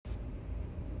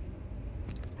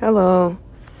Hello.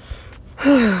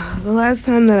 The last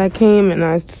time that I came and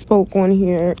I spoke on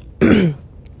here, I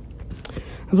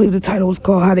believe the title was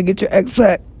called How to Get Your Ex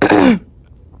Back.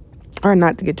 Or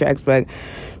Not to Get Your Ex Back.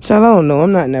 Child, I don't know.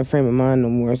 I'm not in that frame of mind no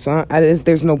more. So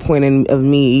there's no point of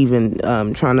me even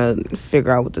trying to figure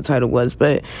out what the title was.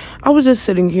 But I was just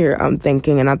sitting here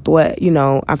thinking, and I thought,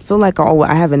 I feel like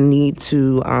I have a need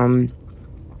to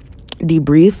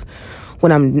debrief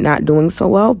when I'm not doing so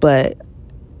well, but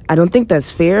I don't think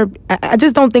that's fair. I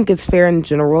just don't think it's fair in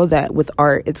general that with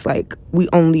art, it's like we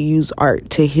only use art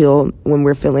to heal when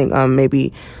we're feeling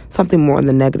maybe something more on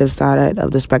the negative side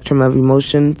of the spectrum of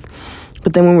emotions.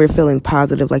 But then when we're feeling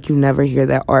positive, like you never hear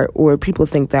that art, or people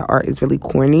think that art is really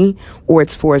corny, or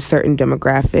it's for a certain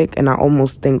demographic. And I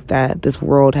almost think that this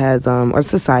world has, or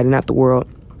society, not the world,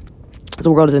 because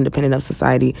the world is independent of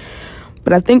society.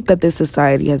 But I think that this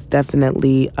society has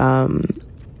definitely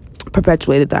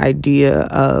perpetuated the idea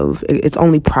of it's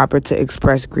only proper to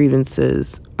express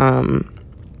grievances. It's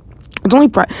only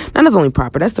not as only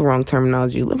proper. That's the wrong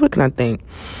terminology. What can I think?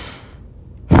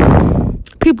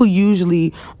 People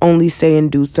usually only say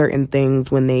and do certain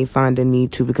things when they find a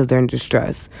need to because they're in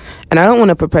distress, and I don't want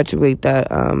to perpetuate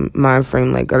that mind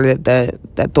frame, or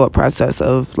that thought process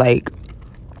of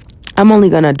I'm only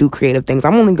going to do creative things.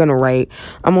 I'm only going to write.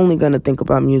 I'm only going to think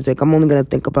about music. I'm only going to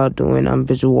think about doing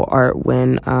visual art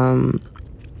when I'm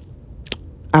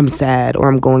sad or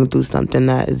I'm going through something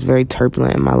that is very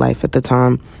turbulent in my life at the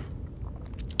time.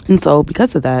 And so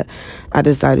because of that, I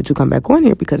decided to come back on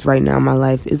here because right now my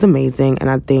life is amazing. And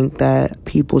I think that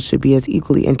people should be as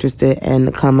equally interested in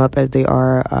the come up as they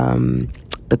are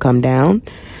the come down.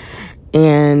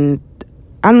 And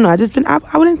I don't know,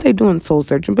 I wouldn't say doing soul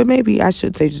searching, but maybe I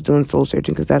should say just doing soul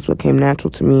searching because that's what came natural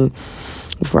to me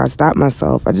before I stopped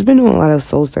myself. I've just been doing a lot of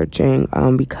soul searching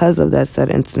because of that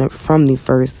said incident from the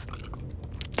first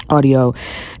audio.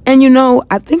 And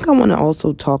I think I want to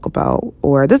also talk about,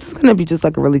 or this is going to be just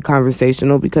a really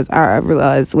conversational, because I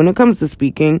realize when it comes to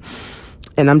speaking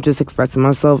and I'm just expressing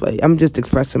myself, I'm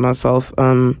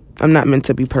not meant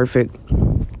to be perfect.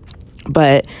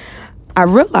 But I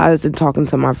realized in talking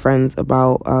to my friends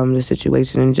about the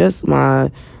situation and just my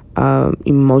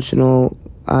emotional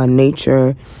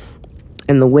nature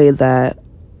and the way that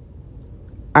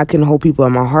I can hold people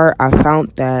in my heart, I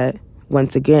found that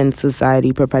once again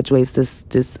society perpetuates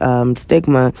this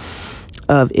stigma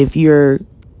of if you're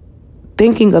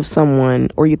thinking of someone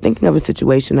or you're thinking of a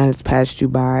situation that has passed you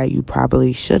by, you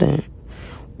probably shouldn't,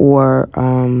 or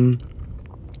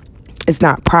it's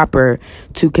not proper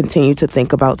to continue to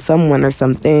think about someone or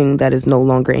something that is no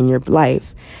longer in your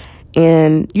life.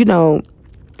 And because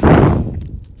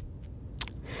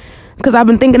I've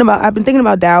been thinking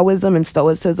about Taoism and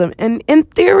Stoicism, and in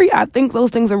theory I think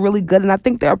those things are really good, and I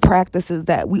think there are practices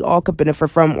that we all could benefit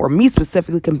from, or me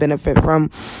specifically can benefit from.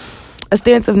 A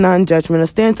stance of non-judgment, a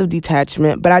stance of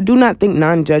detachment, but I do not think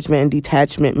non-judgment and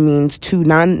detachment means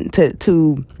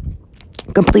to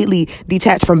completely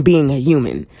detached from being a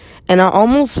human. And I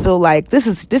almost feel like this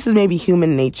is maybe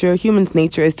human nature. Human's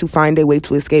nature is to find a way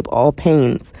to escape all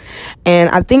pains. And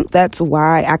I think that's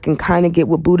why I can kind of get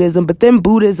with Buddhism, but then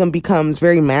Buddhism becomes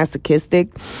very masochistic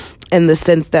in the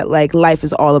sense that life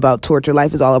is all about torture,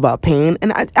 life is all about pain.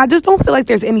 And I just don't feel like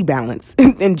there's any balance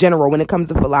in general when it comes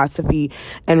to philosophy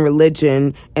and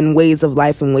religion and ways of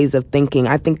life and ways of thinking.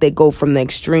 I think they go from the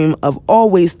extreme of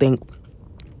always think,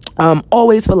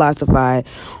 always philosophize,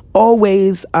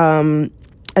 always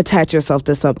attach yourself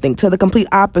to something, to the complete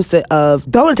opposite of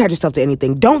don't attach yourself to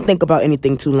anything, don't think about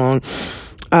anything too long,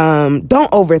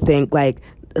 don't overthink,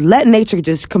 let nature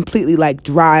just completely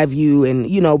drive you and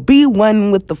be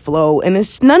one with the flow. And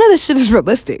none of this shit is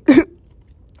realistic.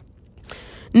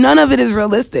 None of it is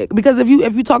realistic, because if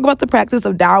you talk about the practice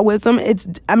of Taoism,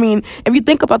 if you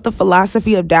think about the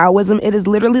philosophy of Taoism, it is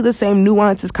literally the same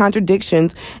nuances,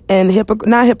 contradictions, and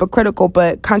not hypocritical,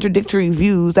 but contradictory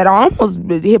views that are almost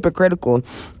hypocritical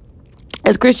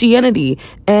as Christianity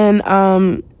and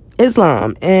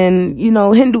Islam and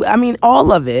Hindu.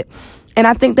 All of it. And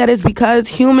I think that is because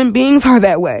human beings are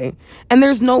that way. And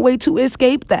there's no way to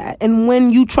escape that. And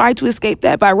when you try to escape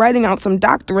that by writing out some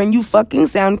doctrine, you fucking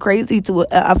sound crazy to,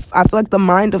 I feel like, the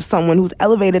mind of someone who's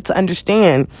elevated to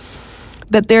understand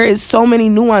that there is so many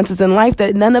nuances in life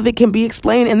that none of it can be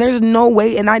explained. And there's no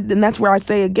way, and that's where I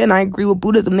say, again, I agree with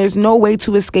Buddhism. There's no way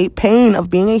to escape pain of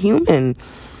being a human.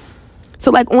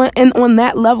 So on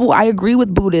that level, I agree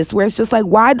with Buddhists, where it's just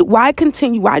why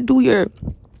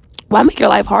make your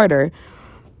life harder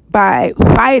by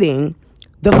fighting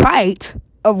the fight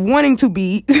of wanting to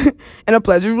be in a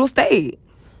pleasurable state?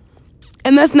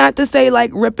 And that's not to say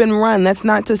rip and run. That's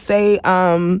not to say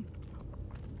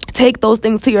take those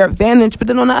things to your advantage. But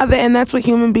then on the other end, that's what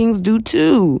human beings do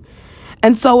too.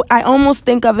 And so I almost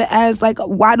think of it as like,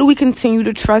 why do we continue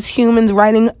to trust humans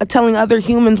telling other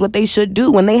humans what they should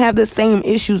do when they have the same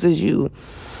issues as you?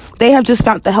 They have just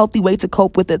found the healthy way to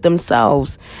cope with it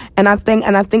themselves. And I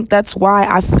think that's why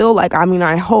I feel like,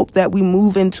 I hope that we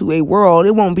move into a world.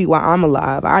 It won't be while I'm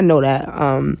alive. I know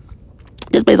that.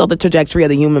 Just based off the trajectory of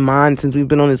the human mind since we've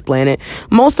been on this planet,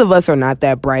 most of us are not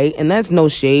that bright, and that's no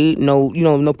shade, no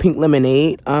pink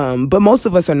lemonade. But most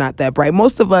of us are not that bright.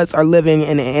 Most of us are living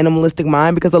in an animalistic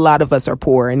mind because a lot of us are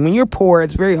poor. And when you're poor,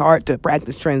 it's very hard to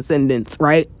practice transcendence,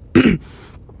 right?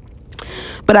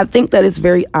 But I think that it's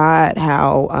very odd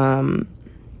how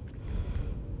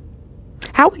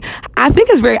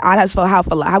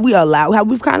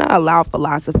we've kind of allowed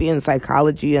philosophy and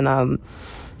psychology and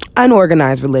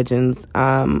unorganized religions,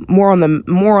 more on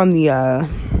the I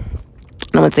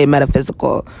don't want to say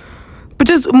metaphysical, but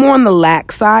just more on the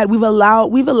lax side. We've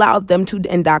allowed them to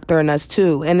indoctrinate us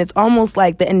too, and it's almost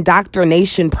like the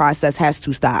indoctrination process has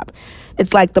to stop.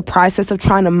 It's like the process of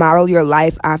trying to model your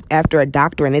life after a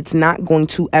doctrine. It's not going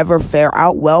to ever fare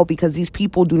out well because these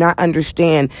people do not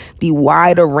understand the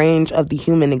wider range of the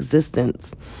human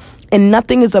existence, and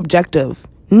nothing is objective.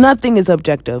 Nothing is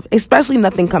objective, especially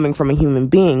nothing coming from a human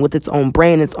being with its own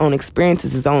brain, its own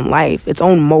experiences, its own life, its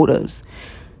own motives.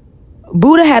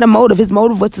 Buddha had a motive. His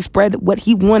motive was to spread what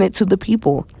he wanted to the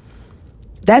people.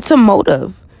 That's a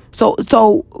motive.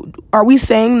 So are we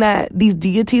saying that these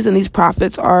deities and these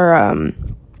prophets are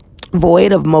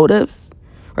void of motives?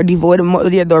 Or they're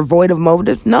void of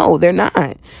motives? No, they're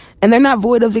not. And they're not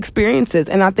void of experiences.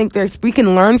 And I think we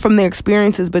can learn from their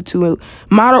experiences, but to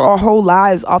model our whole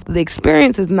lives off of the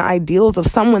experiences and the ideals of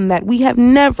someone that we have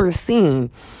never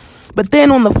seen. But then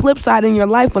on the flip side in your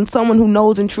life, when someone who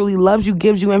knows and truly loves you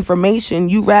gives you information,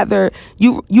 you rather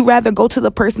go to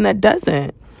the person that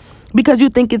doesn't because you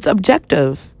think it's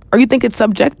objective. Or you think it's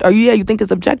subjective. You think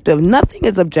it's objective. Nothing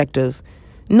is objective.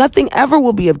 Nothing ever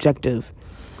will be objective.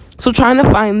 So trying to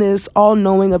find this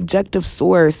all-knowing objective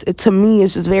source, to me,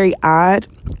 is just very odd.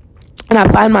 And I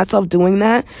find myself doing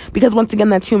that because, once again,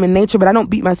 that's human nature, but I don't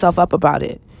beat myself up about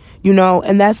it,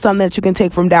 and that's something that you can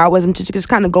take from Taoism to just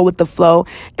kind of go with the flow.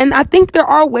 And I think there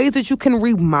are ways that you can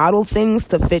remodel things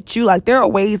to fit you. Like, there are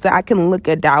ways that I can look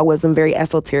at Taoism very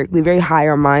esoterically, very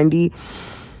higher-mindy,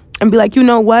 and be like, you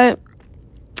know what?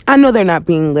 I know they're not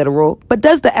being literal, but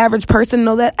does the average person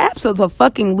know that?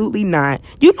 Absolutely not.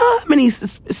 You know how many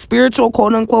spiritual,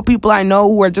 quote unquote, people I know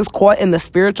who are just caught in the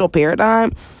spiritual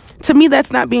paradigm? To me,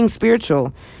 that's not being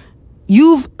spiritual.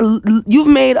 You've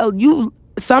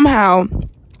somehow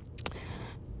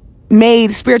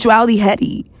made spirituality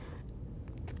heady.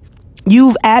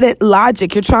 You've added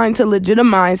logic. You're trying to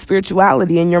legitimize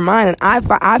spirituality in your mind. And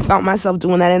I found myself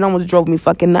doing that, and it almost drove me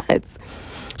fucking nuts.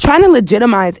 Trying to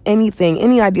legitimize anything,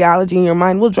 any ideology in your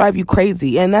mind will drive you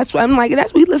crazy. And that's why I'm like,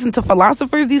 that's we listen to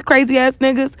philosophers, these crazy ass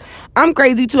niggas. I'm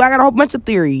crazy too. I got a whole bunch of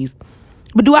theories.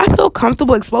 But do I feel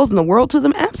comfortable exposing the world to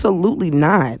them? Absolutely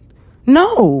not.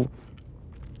 No.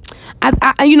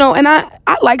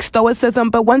 I like stoicism,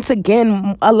 but once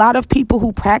again, a lot of people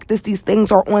who practice these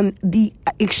things are on the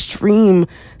extreme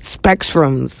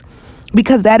spectrums.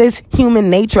 Because that is human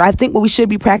nature. I think what we should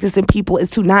be practicing people is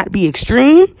to not be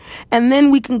extreme. And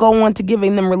then we can go on to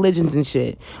giving them religions and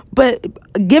shit. But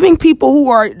giving people who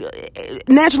are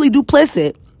naturally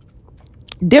duplicit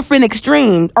different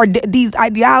extremes or these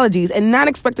ideologies and not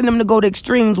expecting them to go to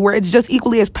extremes where it's just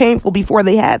equally as painful before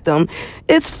they had them,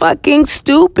 it's fucking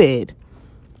stupid.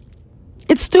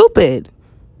 It's stupid.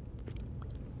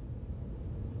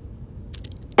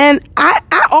 And I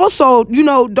also,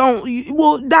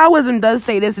 Taoism does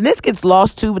say this, and this gets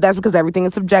lost too, but that's because everything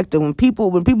is subjective. When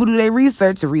people do their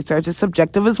research, the research is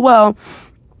subjective as well.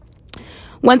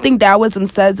 One thing Taoism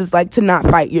says is like to not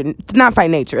fight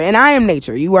nature. And I am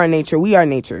nature. You are nature. We are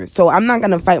nature. So I'm not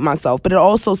going to fight myself. But it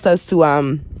also says to,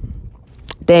 while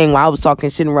I was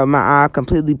talking shit and rubbed my eye,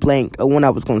 completely blanked on what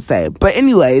I was going to say. But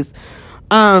anyways,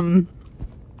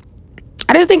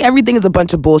 I just think everything is a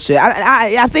bunch of bullshit.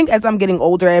 I think as I'm getting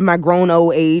older, at my grown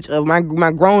old age of my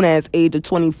grown ass age of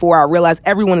 24, I realize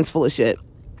everyone is full of shit,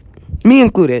 me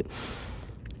included.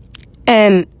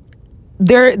 And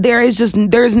there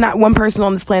is not one person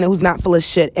on this planet who's not full of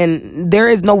shit, and there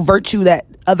is no virtue that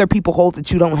other people hold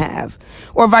that you don't have,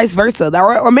 or vice versa,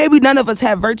 or maybe none of us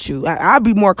have virtue. I'd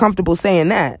be more comfortable saying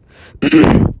that.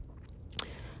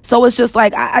 So it's just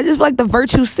like, I just like the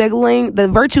virtue signaling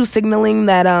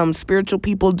that spiritual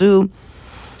people do.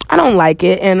 I don't like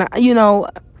it. And,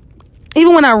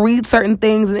 even when I read certain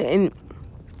things and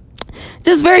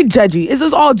just very judgy, it's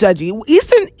just all judgy.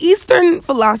 Eastern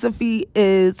philosophy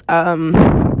is,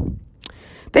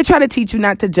 They try to teach you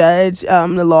not to judge,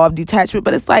 the law of detachment,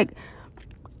 but it's like,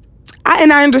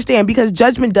 I understand, because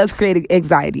judgment does create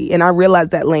anxiety, and I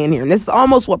realized that laying here, and this is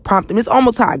almost what prompted me. It's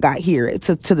almost how I got here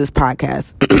to this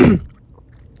podcast.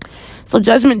 So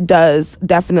judgment does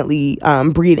definitely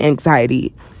breed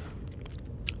anxiety,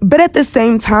 but at the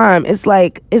same time, it's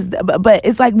like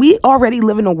we already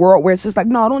live in a world where it's just like,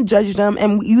 no, don't judge them,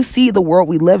 and you see the world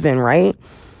we live in, right?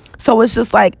 So it's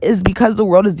just like, is because the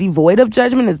world is devoid of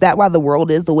judgment, is that why the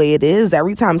world is the way it is?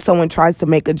 Every time someone tries to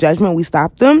make a judgment, we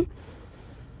stop them.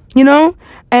 You know,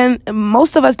 and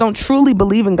most of us don't truly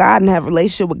believe in God and have a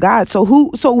relationship with God. So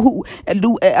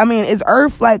is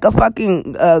Earth like a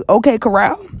fucking OK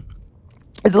Corral?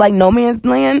 Is it like no man's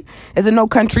land? Is it no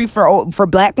country for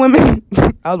black women?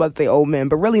 I was about to say old men,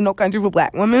 but really no country for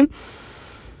black women.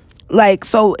 Like,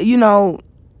 so, you know,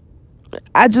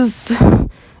 I just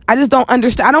don't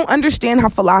understand. I don't understand how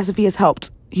philosophy has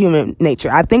helped human nature.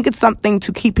 I think it's something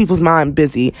to keep people's mind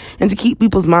busy and to keep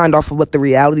people's mind off of what the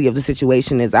reality of the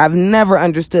situation is. I've never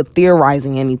understood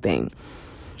theorizing anything,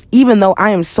 even though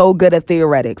I am so good at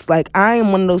theoretics. Like, I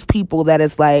am one of those people that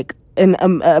is like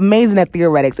amazing at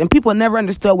theoretics, and people never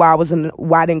understood why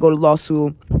I didn't go to law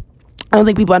school. I don't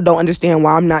think people don't understand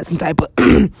why I'm not some type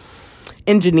of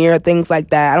engineer, things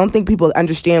like that. I don't think people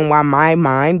understand why my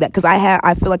mind, because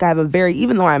I feel like I have a very,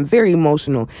 even though I'm very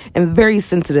emotional and very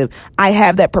sensitive, I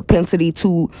have that propensity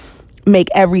to make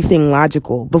everything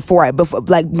logical before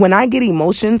like when I get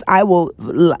emotions, I will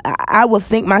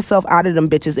think myself out of them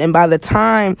bitches. And by the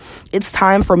time it's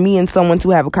time for me and someone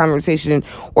to have a conversation,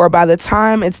 or by the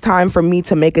time it's time for me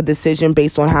to make a decision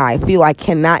based on how I feel, I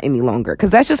cannot any longer,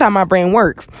 because that's just how my brain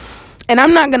works. And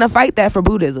I'm not going to fight that for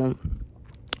Buddhism.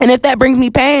 And if that brings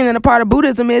me pain, then a part of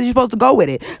Buddhism is you're supposed to go with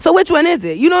it. So which one is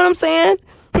it? You know what I'm saying?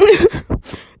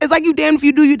 It's like, you damned if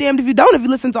you do, you damned if you don't, if you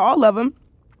listen to all of them.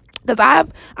 Because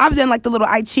I've done like the little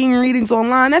I Ching readings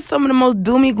online. That's some of the most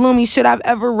doomy, gloomy shit I've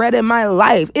ever read in my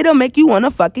life. It'll make you want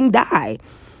to fucking die.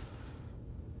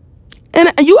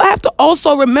 And you have to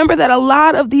also remember that a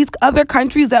lot of these other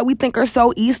countries that we think are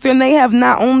so Eastern, they have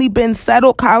not only been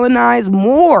settled, colonized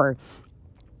more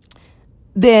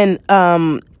than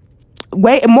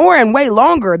way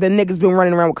longer than niggas been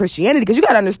running around with Christianity. Because you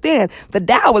gotta understand, the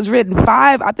Tao was written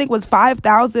 500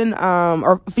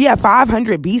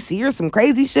 BC or some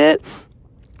crazy shit.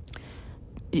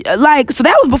 Like, so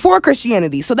that was before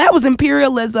Christianity. So that was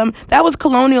imperialism, that was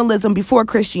colonialism before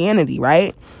Christianity,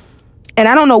 right? And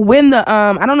I don't know when the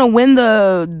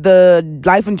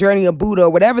life and journey of Buddha, or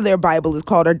whatever their Bible is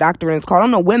called, or doctrine is called, I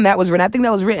don't know when that was written. I think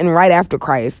that was written right after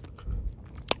Christ.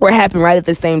 Or it happened right at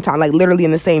the same time, like literally in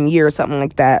the same year or something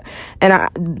like that.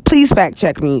 And please fact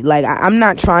check me. Like, I'm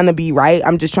not trying to be right.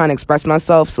 I'm just trying to express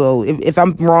myself. So if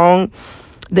I'm wrong,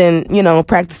 then, you know,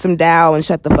 practice some Tao and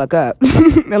shut the fuck up.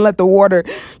 And let the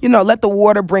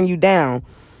water bring you down.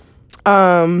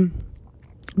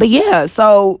 But yeah,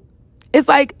 so it's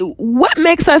like, what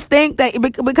makes us think that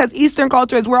because Eastern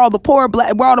culture is where all the poor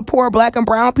black and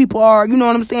brown people are, you know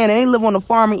what I'm saying, and they live on a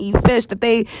farm and eat fish, that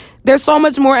they're so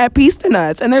much more at peace than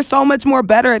us, and they're so much more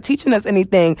better at teaching us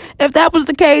anything. If that was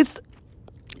the case,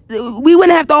 we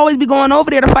wouldn't have to always be going over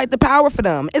there to fight the power for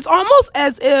them. It's almost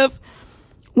as if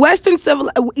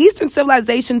Eastern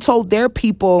civilization told their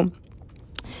people,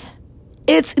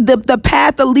 it's the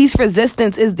path of least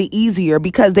resistance is the easier,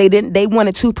 because they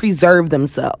wanted to preserve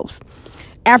themselves.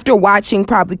 After watching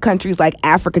probably countries like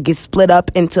Africa get split up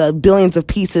into billions of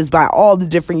pieces by all the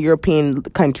different European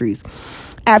countries.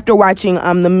 After watching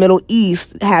the Middle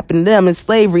East happen to them in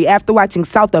slavery. After watching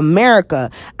South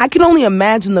America, I can only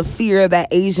imagine the fear that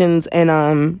Asians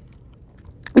and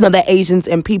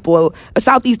people,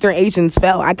 Southeastern Asians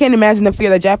felt. I can't imagine the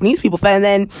fear that Japanese people felt. And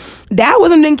then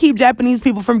Taoism didn't keep Japanese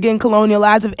people from getting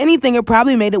colonialized. If anything, it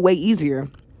probably made it way easier.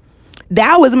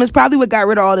 Taoism is probably what got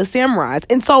rid of all the samurais.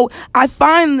 And so I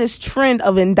find this trend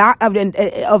of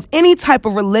any type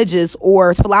of religious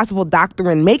or philosophical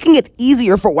doctrine making it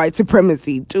easier for white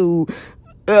supremacy to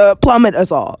plummet us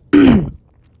all. And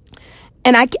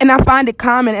I find it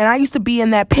common, and I used to be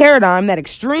in that paradigm, that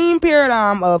extreme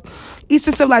paradigm of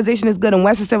Eastern civilization is good and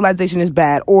Western civilization is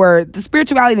bad, or the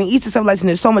spirituality in Eastern civilization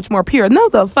is so much more pure. No,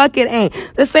 the fuck it ain't.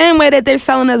 The same way that they're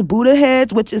selling us Buddha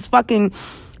heads, which is fucking,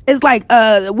 it's like,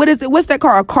 what is it? What's that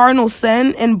called? A cardinal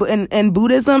sin in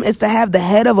Buddhism is to have the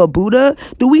head of a Buddha.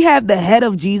 Do we have the head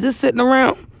of Jesus sitting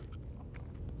around?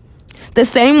 The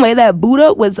same way that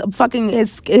Buddha was fucking,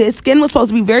 his skin was supposed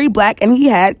to be very black and he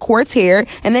had coarse hair,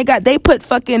 and they put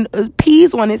fucking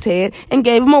peas on his head and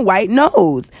gave him a white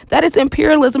nose. That is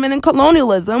imperialism and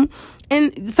colonialism,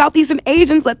 and Southeastern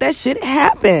Asians let that shit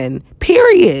happen.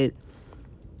 Period.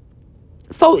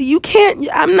 So you can't,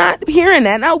 I'm not hearing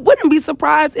that. And I wouldn't be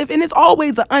surprised if, and it's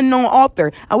always an unknown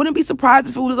author. I wouldn't be surprised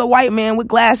if it was a white man with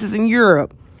glasses in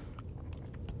Europe.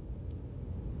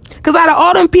 Because out of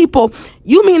all them people,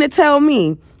 you mean to tell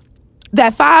me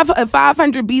that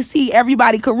 500 BC,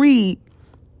 everybody could read,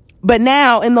 but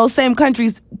now in those same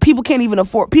countries, people can't even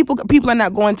afford, people are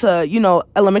not going to,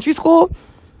 elementary school?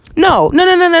 No.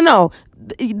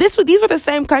 These were the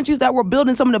same countries that were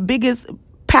building some of the biggest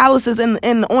palaces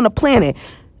on the planet.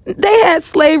 They had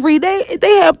slavery, they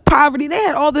had poverty, they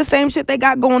had all the same shit they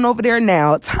got going over there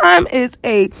now. Time is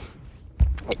a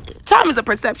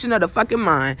perception of the fucking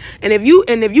mind. And if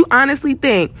you honestly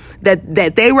think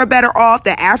that they were better off,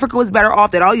 that Africa was better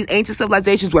off, that all these ancient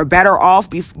civilizations were better off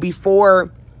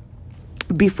before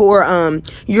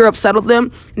Europe settled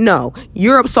them, no.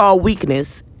 Europe saw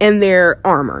weakness in their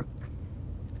armor.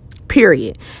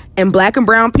 Period. And black and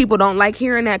brown people don't like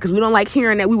hearing that, because we don't like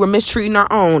hearing that we were mistreating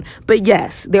our own. But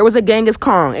yes, there was a Genghis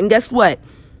Khan. And guess what?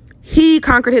 He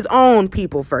conquered his own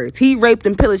people first. He raped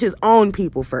and pillaged his own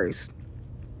people first.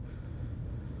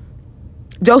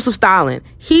 Joseph Stalin,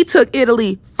 he took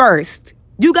Italy first.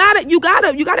 You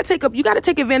gotta take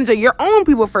advantage of your own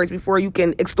people first before you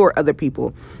can extort other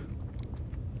people.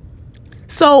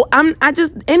 So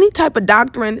any type of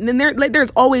doctrine, and then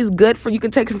there's always good for, you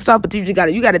can take some stuff, but you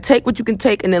gotta take what you can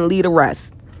take and then leave the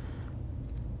rest.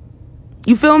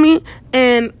 You feel me?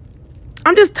 And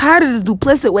I'm just tired of this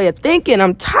duplicit way of thinking.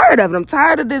 I'm tired of it. I'm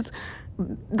tired of these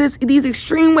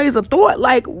extreme ways of thought.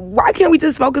 Like, why can't we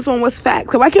just focus on what's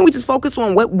fact? Why can't we just focus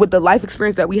on what the life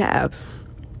experience that we have?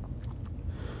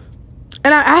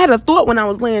 And I had a thought when I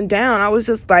was laying down. I was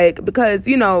just like, because,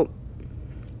 is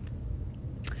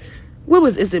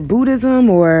it Buddhism,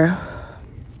 or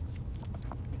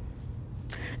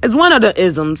it's one of the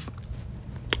isms,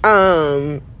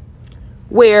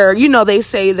 where, they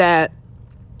say that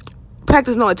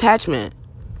practice no attachment,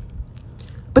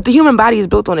 but the human body is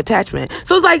built on attachment.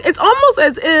 So it's like, it's almost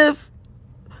as if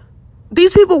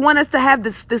these people want us to have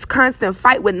this constant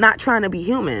fight with not trying to be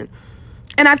human.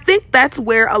 And I think that's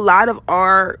where a lot of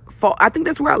all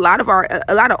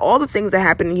the things that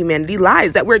happen in humanity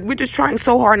lies, that we're just trying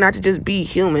so hard not to just be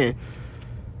human.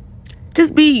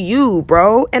 Just be you,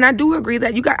 bro. And I do agree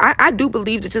that I do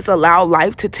believe to just allow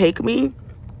life to take me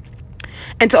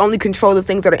and to only control the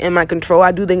things that are in my control.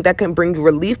 I do think that can bring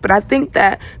relief, but I think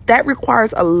that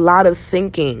requires a lot of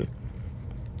thinking.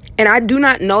 And I do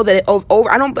not know that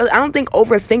I don't think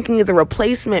overthinking is a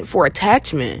replacement for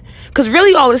attachment. Because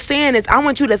really all it's saying is, I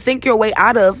want you to think your way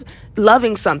out of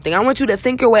loving something. I want you to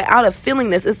think your way out of feeling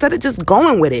this instead of just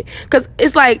going with it. Because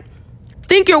it's like,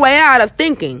 think your way out of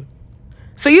thinking.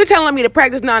 So you're telling me to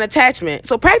practice non-attachment.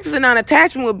 So practicing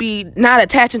non-attachment would be not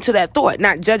attaching to that thought,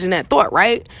 not judging that thought,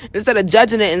 right? Instead of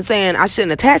judging it and saying, I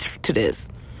shouldn't attach to this.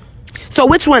 So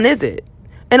which one is it?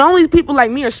 And only people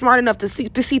like me are smart enough to see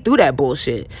through that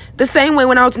bullshit. The same way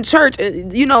when I was in church,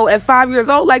 at 5 years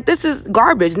old, like, this is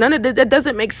garbage. None of that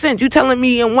doesn't make sense. You telling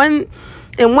me in one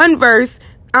verse,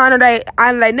 honor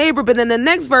thy neighbor, but in the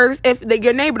next verse, if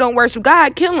your neighbor don't worship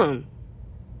God, kill him.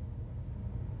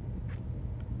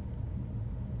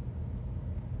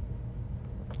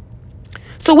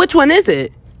 So which one is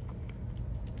it?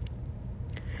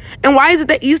 And why is it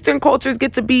that Eastern cultures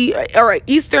get to be, or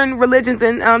Eastern religions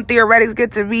and theoretics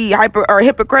get to be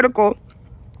hypocritical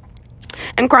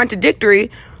and contradictory,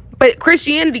 but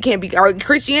Christianity can't be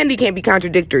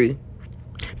contradictory?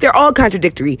 They're all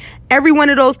contradictory. Every one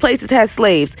of those places has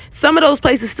slaves. Some of those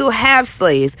places still have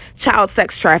slaves. Child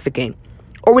sex trafficking.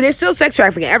 Or when there's still sex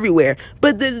trafficking everywhere.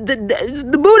 But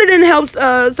the Buddha didn't help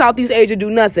Southeast Asia do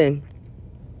nothing.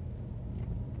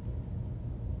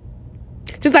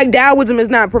 Just like Taoism is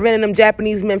not preventing them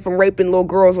Japanese men from raping little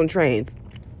girls on trains.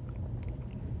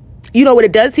 You know what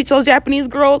it does teach those Japanese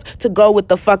girls? To go with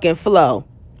the fucking flow.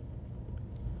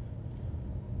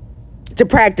 To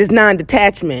practice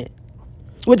non-detachment,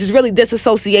 which is really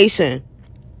disassociation.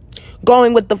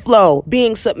 Going with the flow,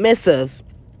 being submissive.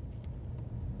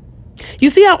 You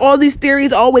see how all these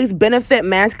theories always benefit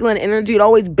masculine energy? It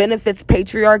always benefits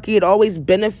patriarchy. It always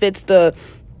benefits the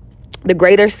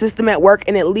greater system at work,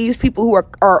 and it leaves people who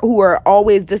are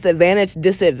always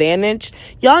disadvantaged.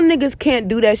 Y'all niggas can't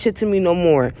do that shit to me no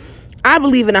more. I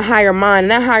believe in a higher mind,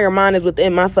 and that higher mind is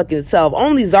within my fucking self.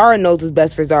 Only Zara knows what's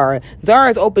best for Zara. Zara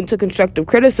is open to constructive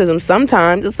criticism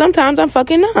sometimes, and sometimes I'm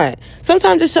fucking not.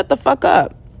 Sometimes just shut the fuck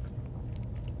up.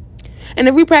 And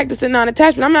if we practice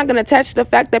non-attachment, I'm not going to attach to the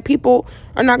fact that people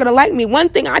are not going to like me. One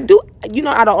thing I do,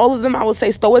 out of all of them, I would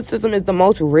say Stoicism is the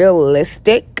most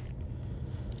realistic.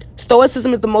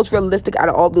 Stoicism is the most realistic out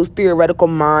of all those theoretical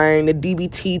mind, the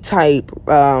DBT type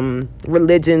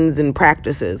religions and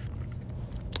practices.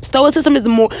 Stoicism is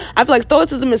I feel like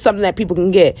stoicism is something that people can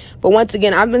get. But once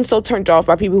again, I've been so turned off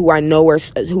by people who I know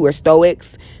who are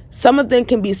stoics. Some of them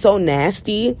can be so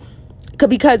nasty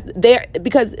because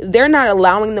they're not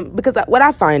allowing them, because what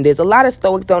I find is a lot of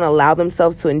stoics don't allow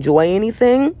themselves to enjoy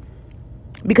anything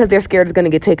because they're scared it's going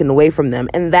to get taken away from them.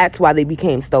 And that's why they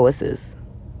became stoics.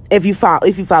 If you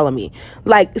follow me,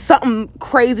 like something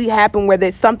crazy happened where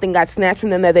there's something got snatched from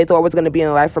them that they thought was going to be in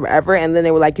their life forever. And then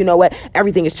they were like, you know what?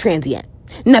 Everything is transient.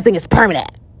 Nothing is permanent.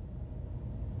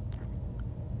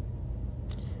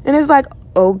 And it's like,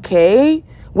 okay,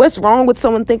 what's wrong with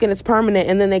someone thinking it's permanent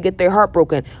and then they get their heart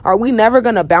broken? Are we never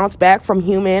going to bounce back from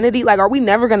humanity? Like, are we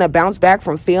never going to bounce back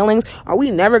from feelings? Are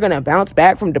we never going to bounce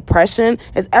back from depression?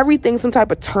 Is everything some type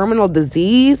of terminal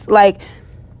disease? Like,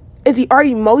 our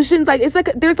emotions, like, it's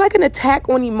like there's like an attack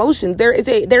on emotions. There's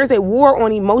a war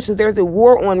on emotions. It's a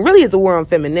war on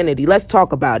femininity. Let's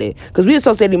talk about it, because we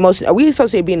associate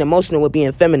being emotional with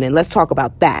being feminine. Let's talk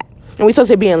about that. And we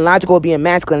associate being logical with being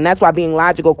masculine. And that's why being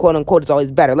logical, quote unquote, is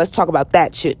always better. Let's talk about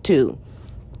that shit too.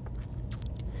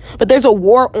 But there's a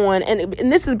war on,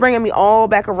 and this is bringing me all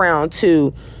back around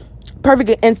to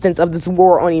perfect instance of this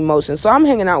war on emotions. So I'm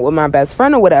hanging out with my best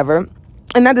friend or whatever.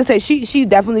 And not to say she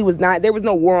definitely was not, there was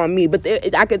no war on me, but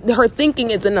her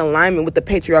thinking is in alignment with the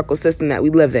patriarchal system that we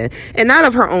live in, and not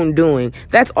of her own doing.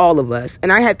 That's all of us.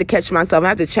 And I have to catch myself. I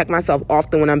have to check myself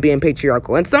often when I'm being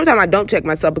patriarchal. And sometimes I don't check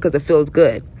myself because it feels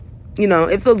good. You know,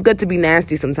 it feels good to be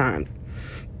nasty sometimes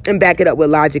and back it up with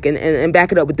logic and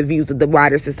back it up with the views of the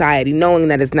wider society, knowing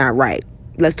that it's not right.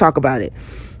 Let's talk about it.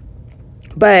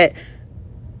 But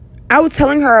I was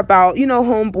telling her about,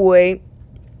 homeboy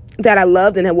that I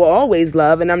loved and will always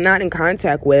love, and I'm not in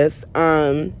contact with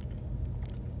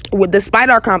despite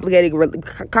our complicated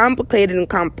and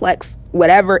complex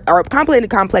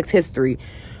history.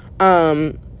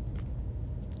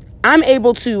 I'm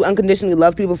able to unconditionally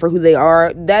love people for who they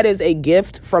are. That is a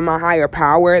gift from a higher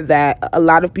power that a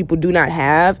lot of people do not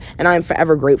have, and I'm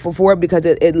forever grateful for it, because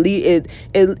it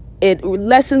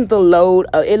lessens the load.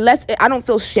 I don't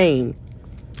feel shame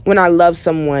when I love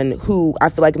someone who I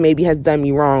feel like maybe has done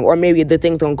me wrong, or maybe the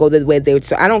things don't go the way they would.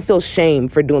 So I don't feel shame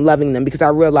for loving them, because I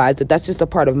realize that that's just a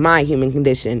part of my human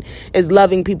condition, is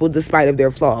loving people despite of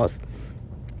their flaws.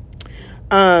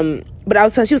 But I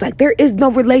was telling, she was like, there is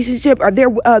no relationship, or there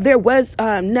was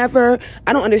never.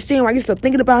 I don't understand why you're still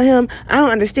thinking about him. I don't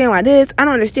understand why this. I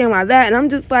don't understand why that. And I'm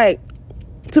just like,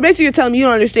 so basically you're telling me you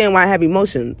don't understand why I have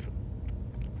emotions.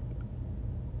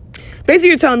 Basically,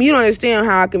 you're telling me you don't understand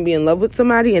how I can be in love with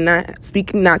somebody and not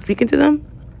speaking to them.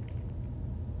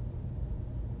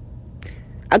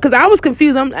 Because I was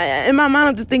confused. In my mind,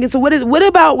 I'm just thinking, so what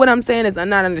about what I'm saying is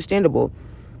not understandable?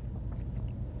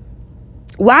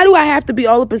 Why do I have to be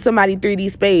all up in somebody's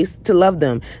 3D space to love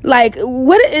them? Like,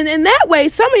 what? In that way,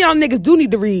 some of y'all niggas do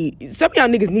need to read. Some of y'all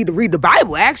niggas need to read the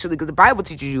Bible, actually, because the Bible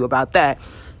teaches you about that.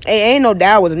 Ain't no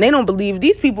Taoism. They don't believe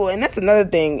these people, and that's another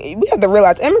thing. We have to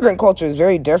realize immigrant culture is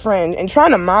very different, and trying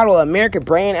to model American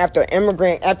brain after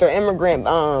immigrant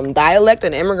dialect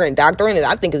and immigrant doctrine,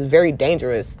 I think is very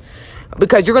dangerous,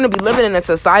 because you're going to be living in a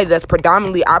society that's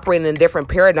predominantly operating in a different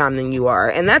paradigm than you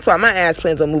are. And that's why my ass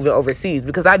plans on moving overseas,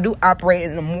 because I do operate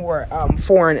in a more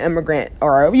foreign immigrant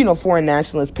or foreign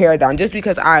nationalist paradigm, just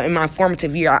because in my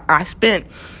formative year I spent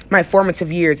my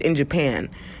formative years in Japan.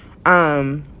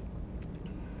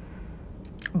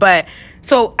 But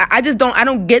so I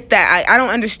don't get that. I don't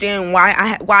understand why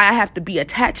I have to be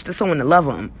attached to someone to love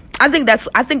them. I think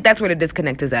that's where the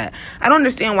disconnect is at. I don't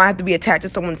understand why I have to be attached to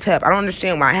someone's hip. I don't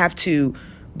understand why I have to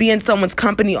be in someone's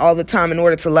company all the time in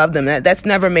order to love them. That's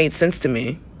never made sense to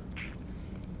me.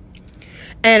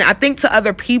 And I think to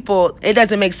other people, it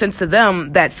doesn't make sense to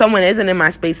them that someone isn't in my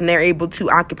space and they're able to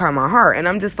occupy my heart. And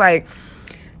I'm just like,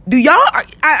 but then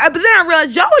I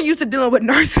realized y'all are used to dealing with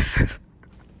narcissists.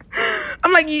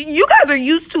 I'm like, you guys are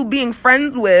used to being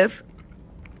friends with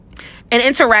and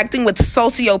interacting with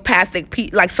sociopathic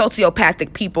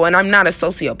people, and I'm not a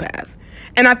sociopath.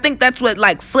 And I think that's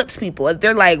what flips people, is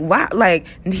they're like, wow,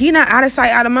 he not out of sight,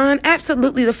 out of mind?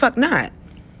 Absolutely the fuck not.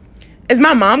 Is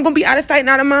my mom gonna be out of sight and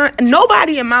out of mind?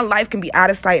 Nobody in my life can be out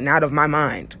of sight and out of my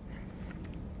mind.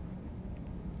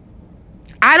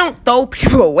 I don't throw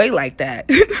people away like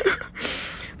that.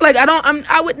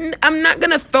 I'm not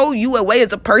gonna throw you away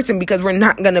as a person because we're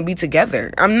not gonna be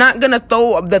together. I'm not gonna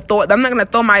throw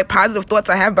my positive thoughts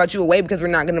I have about you away because we're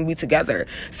not gonna be together.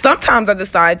 Sometimes I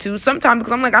decide to, sometimes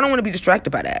because I'm like, I don't want to be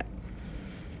distracted by that.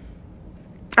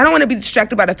 I don't want to be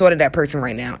distracted by the thought of that person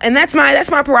right now. And that's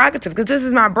my prerogative, because this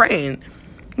is my brain.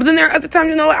 But then there are other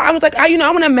times, I was like, I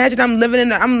want to imagine I'm living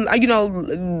in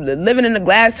a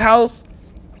glass house,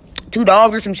 2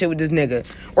 dogs or some shit with this nigga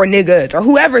or niggas or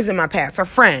whoever's in my past or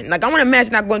friend. Like, I want to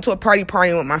imagine not going to a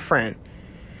partying with my friend.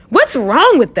 What's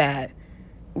wrong with that?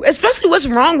 Especially what's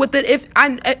wrong with it if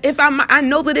I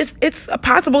know that it's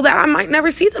possible that I might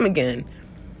never see them again.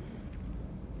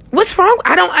 What's wrong?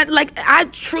 I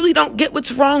truly don't get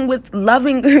what's wrong with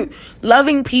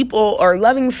loving people or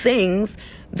loving things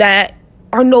that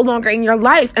are no longer in your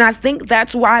life. And I think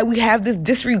that's why we have this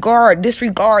disregard,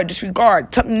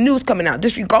 something new's coming out,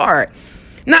 disregard.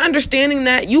 Not understanding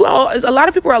that a lot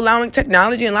of people are allowing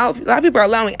technology and a lot of people are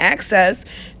allowing access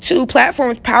to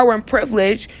platforms, power, and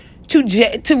privilege to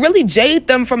really jade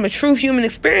them from a true human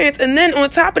experience. And then on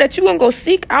top of that, you're going to go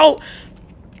seek out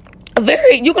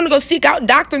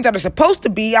doctrines that are supposed to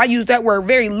be, I use that word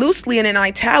very loosely and in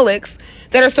italics,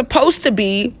 that are supposed to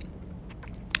be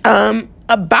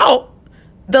about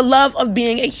the love of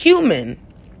being a human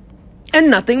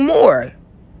and nothing more,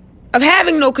 of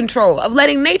having no control, of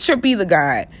letting nature be the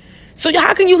guide. So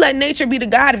how can you let nature be the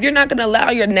guide if you're not going to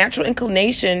allow your natural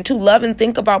inclination to love and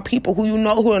think about people who you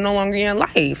know who are no longer in your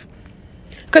life?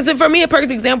 Because for me, a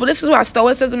perfect example, this is why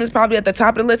stoicism is probably at the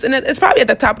top of the list. And it's probably at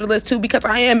the top of the list, too, because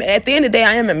at the end of the day,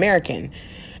 I am American.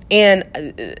 And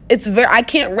I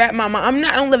can't wrap my mind.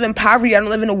 I don't live in poverty. I don't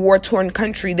live in a war-torn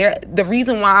country. The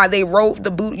reason why they wrote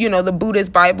the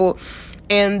Buddhist Bible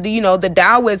and the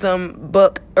Taoism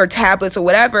book or tablets or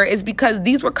whatever is because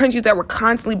these were countries that were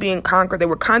constantly being conquered. They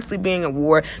were constantly being at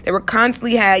war. They were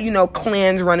constantly had,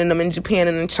 clans running them in Japan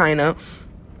and in China.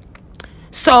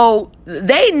 So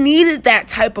they needed that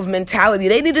type of mentality.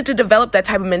 They needed to develop that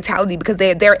type of mentality because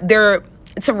their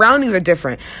surroundings are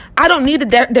different. I don't need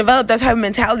to develop that type of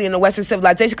mentality in the Western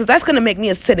civilization because that's going to make me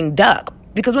a sitting duck.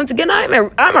 Because once again,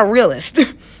 I'm a realist.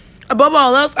 Above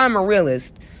all else, I'm a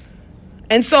realist.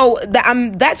 And so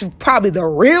that's probably the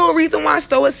real reason why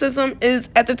stoicism is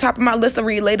at the top of my list of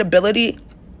relatability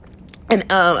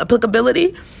and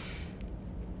applicability.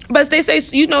 But they say,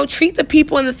 treat the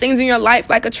people and the things in your life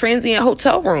like a transient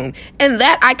hotel room. And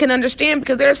that I can understand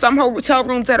because there are some hotel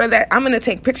rooms that I'm going to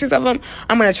take pictures of them.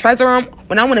 I'm going to treasure them.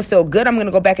 When I want to feel good, I'm going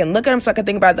to go back and look at them so I can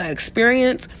think about that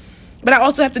experience. But I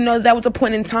also have to know that was a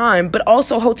point in time. But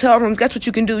also hotel rooms, guess what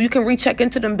you can do? You can recheck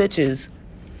into them bitches.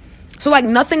 So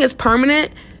nothing is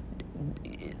permanent.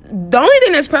 The only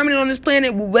thing that's permanent on this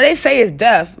planet, what they say is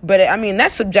death. But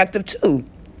that's subjective too.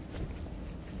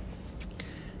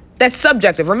 That's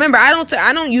subjective. Remember, I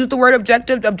don't use the word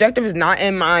objective. Objective is not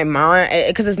in my mind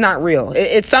because it's not real.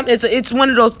 It's one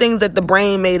of those things that the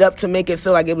brain made up to make it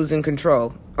feel like it was in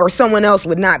control, or someone else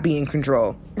would not be in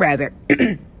control, rather.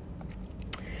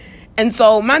 And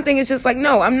so my thing is just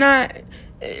no, I'm not.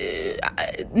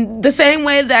 The same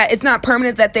way that it's not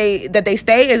permanent that they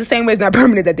stay is the same way it's not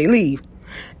permanent that they leave.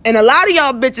 And a lot of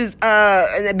y'all bitches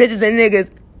and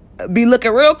niggas be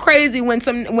looking real crazy when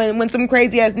some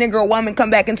crazy ass nigga or woman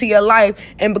come back into your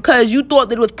life, and because you thought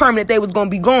that it was permanent they was gonna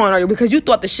be gone, or because you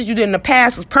thought the shit you did in the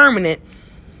past was permanent,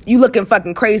 you looking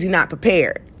fucking crazy, not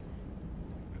prepared.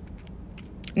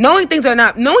 Knowing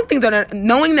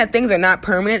that things are not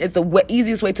permanent is the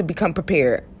easiest way to become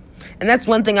prepared. And that's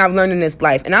one thing I've learned in this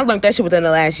life, and I learned that shit within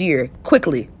the last year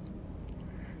quickly.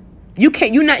 You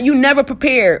never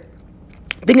prepared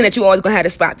thinking that you always gonna have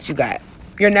the spot that you got.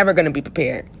 You're never going to be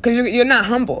prepared because you're not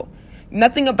humble.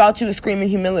 Nothing about you is screaming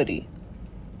humility.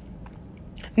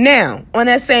 Now, on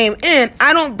that same end,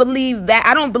 I don't believe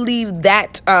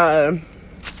that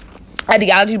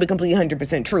ideology to be completely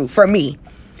 100% true for me.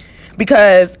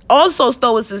 Because also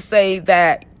stoics say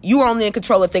that you are only in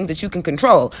control of things that you can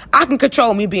control. I can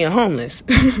control me being homeless.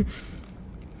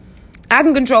 I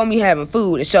can control me having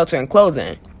food and shelter and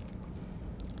clothing.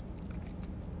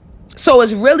 So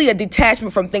it's really a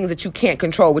detachment from things that you can't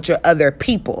control with your other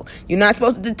people. You're not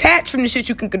supposed to detach from the shit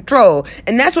you can control.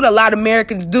 And that's what a lot of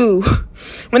Americans do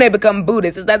when they become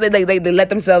Buddhists. It's that they let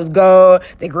themselves go.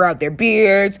 They grow out their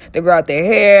beards. They grow out their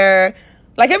hair.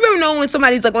 Have you ever known when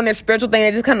somebody's on their spiritual thing,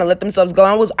 they just kind of let themselves go?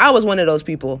 I was one of those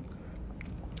people.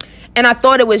 And I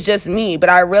thought it was just me, but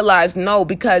I realized no,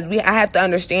 because I have to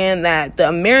understand that the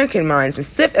American mind,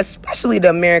 especially the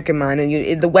American mind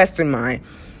and the Western mind,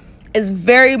 is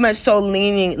very much so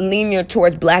leaning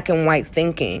towards black and white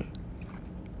thinking.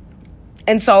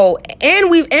 And so, and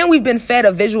we've been fed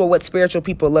a visual of what spiritual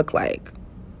people look like.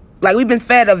 We've been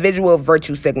fed a visual of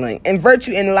virtue signaling. And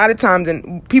a lot of times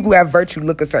people who have virtue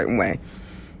look a certain way.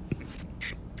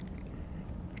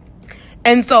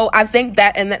 And so I think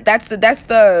that's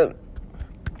the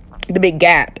big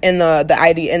gap in the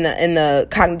idea in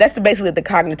the that's basically the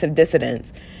cognitive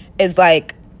dissonance. Is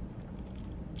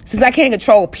since I can't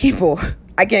control people,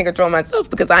 I can't control myself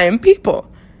because I am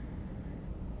people.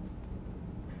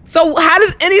 So how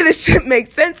does any of this shit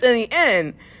make sense in the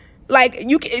end? Like,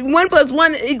 1 +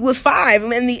 1 = 5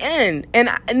 in the end. And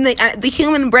the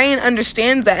human brain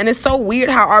understands that. And it's so weird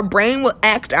how our brain will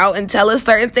act out and tell us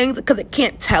certain things because it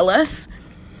can't tell us.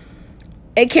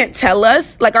 It can't tell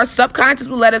us. Like, our subconscious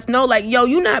will let us know, like, yo,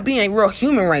 you're not being real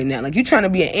human right now. Like, you're trying to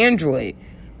be an android.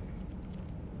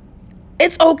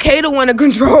 It's okay to want to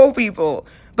control people.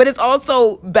 But it's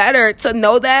also better to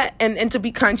know that and to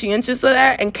be conscientious of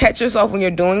that and catch yourself when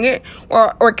you're doing it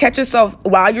or catch yourself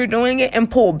while you're doing it and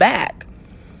pull back.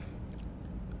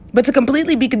 But to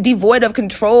completely be devoid of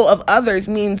control of others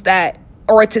means that,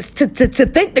 or to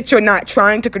think that you're not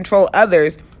trying to control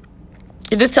others,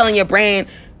 you're just telling your brain,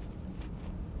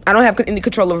 I don't have any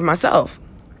control over myself.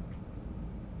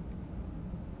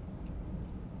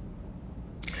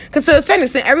 Because to a certain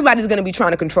extent, everybody's going to be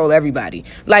trying to control everybody.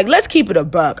 Like, let's keep it a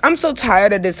buck. I'm so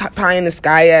tired of this pie in the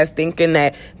sky ass thinking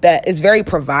that is very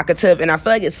provocative. And I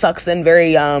feel like it sucks in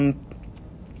very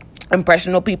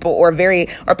impressionable people or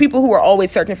people who are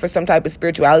always searching for some type of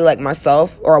spirituality like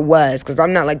myself, or was, because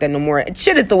I'm not like that no more.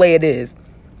 Shit is the way it is.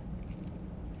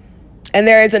 And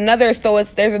there's another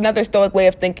stoic way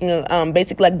of thinking,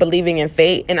 basically like believing in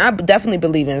fate. And I definitely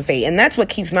believe in fate. And that's what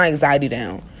keeps my anxiety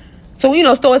down. So,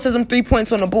 Stoicism, 3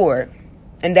 points on the board.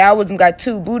 And Taoism got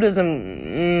 2.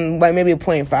 Buddhism, like maybe a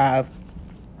 0.5.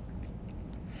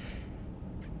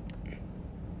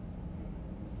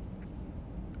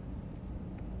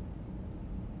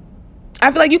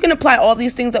 I feel like you can apply all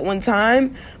these things at one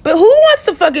time. But who wants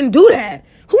to fucking do that?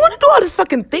 Who wants to do all this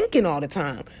fucking thinking all the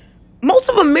time? Most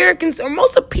of Americans, or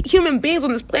most of human beings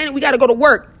on this planet, we got to go to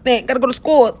work, think, got to go to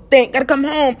school, think, got to come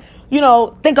home,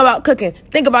 think about cooking,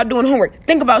 think about doing homework,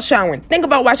 think about showering, think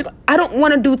about washing. I don't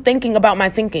want to do thinking about my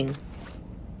thinking.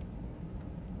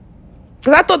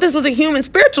 Because I thought this was a human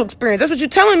spiritual experience. That's what you're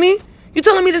telling me. You're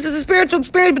telling me this is a spiritual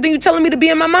experience, but then you're telling me to be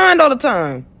in my mind all the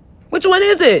time. Which one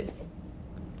is it?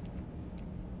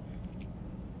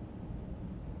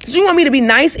 Because you want me to be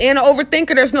nice and an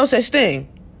overthinker? There's no such thing.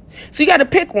 So you got to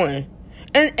pick one.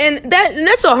 And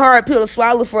that's a hard pill to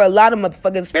swallow for a lot of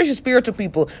motherfuckers, especially spiritual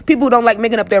people. People who don't like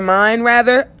making up their mind,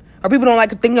 rather. Or people don't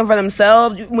like thinking for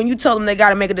themselves. When you tell them they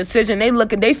got to make a decision, they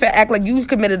act like you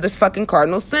committed this fucking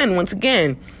cardinal sin once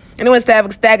again. And they want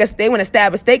to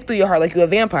stab a stake through your heart like you're a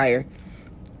vampire.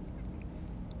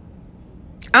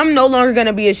 I'm no longer going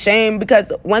to be ashamed, because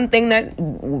one thing that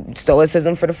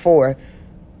stoicism for the 4.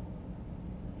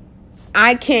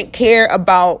 I can't care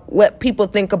about what people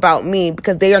think about me,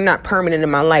 because they are not permanent in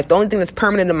my life. The only thing that's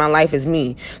permanent in my life is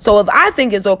me. So if I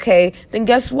think it's okay, then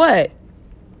guess what?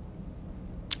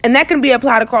 And that can be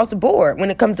applied across the board when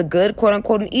it comes to good, quote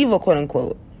unquote, and evil, quote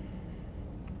unquote.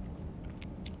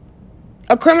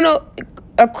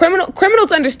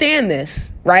 Criminals understand this,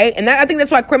 right? And I think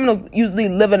that's why criminals usually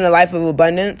live in a life of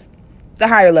abundance. The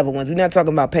higher level ones. We're not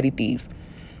talking about petty thieves.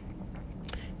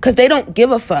 Because they don't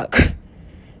give a fuck.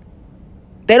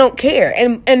 They don't care.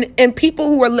 And people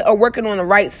who are working on the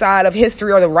right side of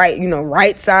history, or the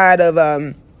right side of,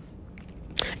 I'm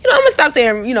going to stop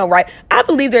saying, right. I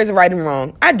believe there's a right and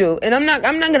wrong. I do. And I'm not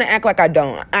going to act like I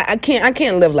don't. I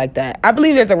can't live like that. I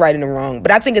believe there's a right and a wrong,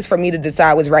 but I think it's for me to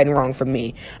decide what's right and wrong for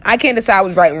me. I can't decide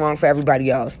what's right and wrong for everybody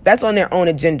else. That's on their own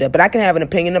agenda, but I can have an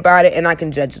opinion about it and I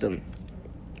can judge them.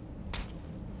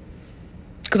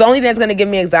 Because the only thing that's going to give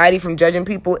me anxiety from judging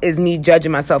people is me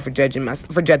judging myself for judging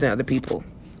other people.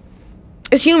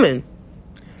 It's human.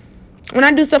 When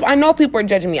I do stuff, I know people are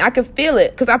judging me. I can feel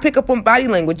it because I pick up on body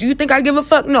language. You think I give a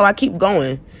fuck? No, I keep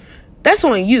going. That's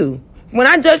on you. When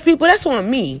I judge people, that's on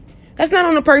me. That's not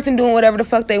on the person doing whatever the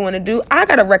fuck they want to do. I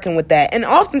got to reckon with that. And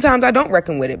oftentimes I don't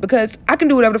reckon with it, because I can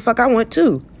do whatever the fuck I want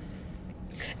too.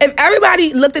 If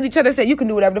everybody looked at each other and said, you can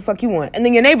do whatever the fuck you want, and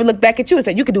then your neighbor looked back at you and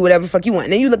said, you can do whatever the fuck you want,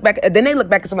 and then then they look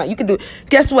back at somebody, you can do,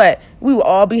 guess what? We will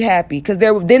all be happy, because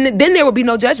then there will be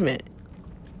no judgment.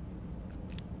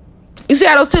 You see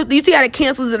how it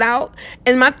cancels it out?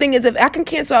 And my thing is, if I can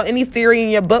cancel out any theory in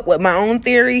your book with my own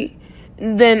theory,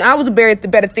 then I was a better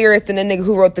theorist than the nigga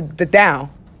who wrote the Tao.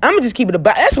 I'm gonna just keep it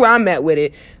about. That's where I'm at with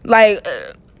it. Like,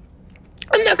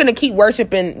 I'm not gonna keep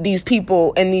worshiping these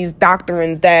people and these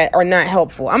doctrines that are not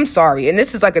helpful. I'm sorry, and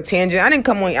this is like a tangent. I didn't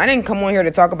come on here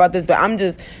to talk about this, but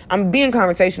I'm being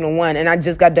conversational, one, and I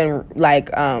just got done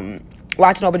watching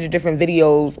a whole bunch of different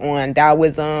videos on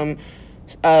Taoism,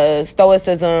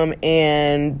 Stoicism,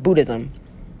 and Buddhism.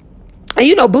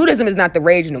 And Buddhism is not the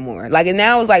rage no more. Like, and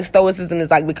now it's like Stoicism is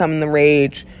like becoming the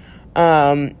rage.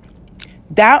 I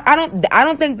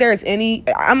don't think there's any.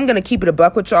 I'm gonna keep it a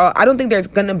buck with y'all. I don't think there's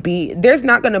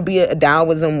not gonna be a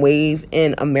Taoism wave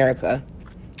in America,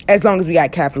 as long as we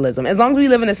got capitalism. As long as we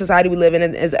live in a society we live in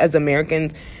as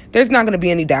Americans, there's not going to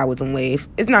be any Taoism wave.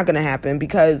 It's not going to happen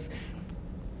because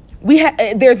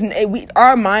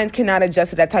our minds cannot adjust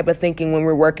to that type of thinking when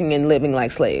we're working and living like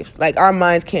slaves. Like, our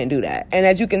minds can't do that. And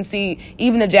as you can see,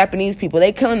 even the Japanese people,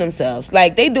 they killing themselves.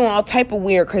 Like, they doing all type of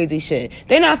weird, crazy shit.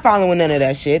 They're not following none of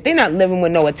that shit. They're not living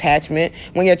with no attachment.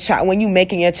 When you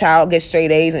making your child get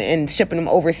straight A's and shipping them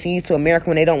overseas to America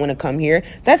when they don't want to come here,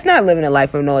 that's not living a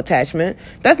life of no attachment.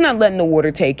 That's not letting the water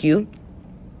take you.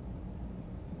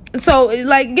 So,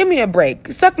 like, give me a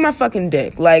break. Suck my fucking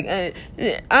dick. Like,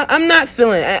 I'm not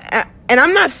feeling... and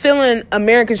I'm not feeling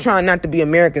Americans trying not to be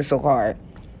Americans so hard.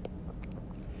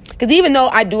 Because even though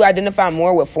I do identify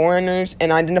more with foreigners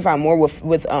and identify more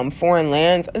with foreign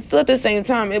lands, it's still at the same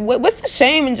time, what's the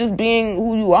shame in just being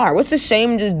who you are? What's the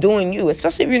shame in just doing you?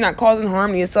 Especially if you're not causing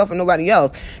harm to yourself and nobody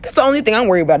else. That's the only thing I'm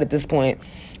worried about at this point.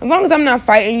 As long as I'm not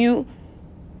fighting you,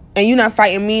 and you're not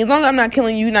fighting me, as long as I'm not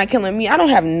killing you, you're not killing me, I don't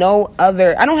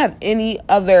have any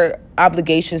other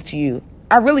obligations to you.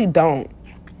 I really don't.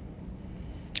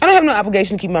 I don't have no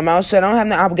obligation to keep my mouth shut. I don't have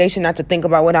no obligation not to think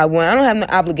about what I want. I don't have no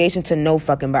obligation to no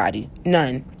fucking body.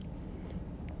 None.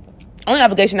 Only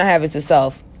obligation I have is to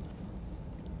self.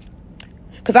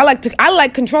 Because I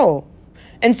like control.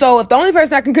 And so if the only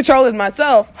person I can control is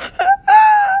myself,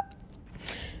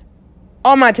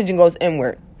 all my attention goes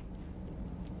inward.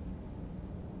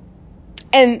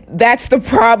 And that's the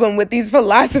problem with these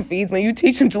philosophies when you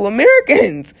teach them to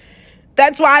Americans.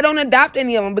 That's why I don't adopt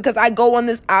any of them, because I go on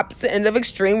this opposite end of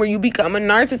extreme where you become a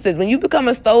narcissist. When you become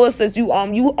a stoicist, you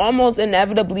almost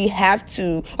inevitably have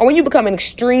to, or when you become an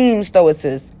extreme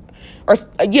stoicist, or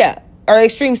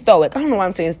extreme stoic. I don't know why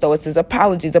I'm saying stoicist.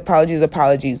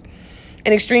 Apologies.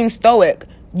 An extreme stoic,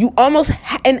 you almost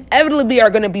inevitably are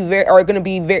going to be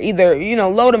very either,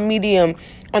 low to medium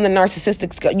on the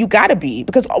narcissistic scale. You got to be,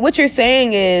 because what you're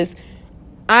saying is,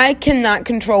 I cannot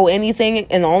control anything,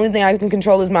 and the only thing I can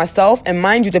control is myself. And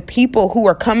mind you, the people who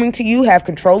are coming to you have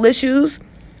control issues.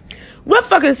 What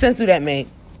fucking sense do that make?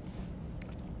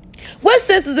 What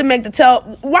sense does it make to tell?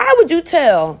 Why would you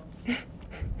tell?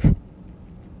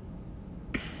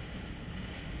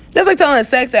 That's like telling a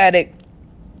sex addict,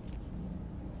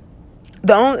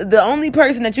 the only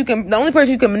person you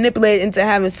can manipulate into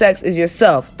having sex is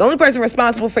yourself. The only person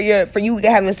responsible for you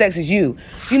having sex is you.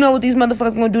 You know what these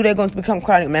motherfuckers going to do? They're going to become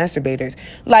chronic masturbators.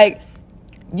 Like,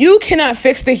 you cannot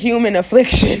fix the human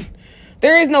affliction.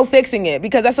 There is no fixing it,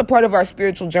 because that's a part of our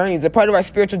spiritual journeys. A part of our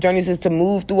spiritual journeys is to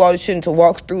move through all this shit and to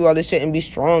walk through all this shit and be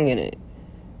strong in it.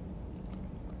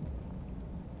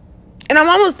 And I'm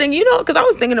almost thinking, because I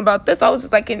was thinking about this, I was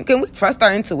just like, can we trust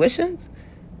our intuitions?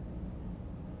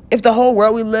 If the whole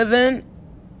world we live in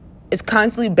is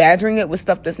constantly badgering it with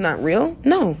stuff that's not real,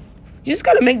 no. You just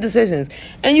got to make decisions.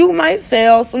 And you might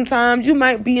fail sometimes. You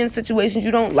might be in situations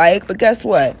you don't like, but guess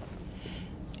what?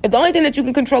 If the only thing that you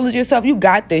can control is yourself, you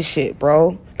got this shit,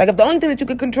 bro. Like, if the only thing that you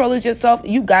can control is yourself,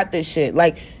 you got this shit.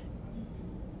 Like,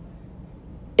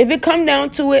 if it come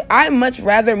down to it, I'd much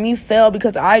rather me fail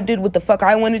because I did what the fuck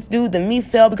I wanted to do than me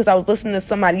fail because I was listening to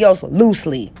somebody else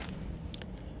loosely.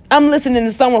 I'm listening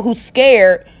to someone who's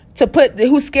scared to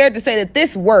say that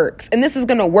this works and this is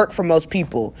gonna work for most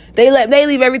people. They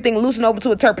leave everything loose and open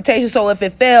to interpretation, so if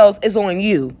it fails, it's on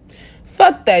you.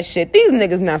 Fuck that shit. These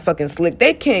niggas not fucking slick.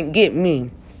 They can't get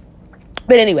me.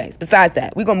 But anyways, besides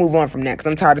that, we're gonna move on from that because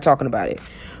I'm tired of talking about it.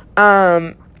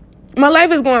 My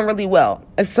life is going really well,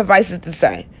 it suffices to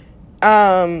say.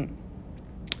 A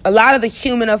lot of the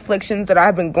human afflictions that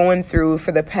I've been going through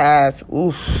for the past,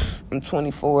 I'm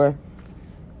 24,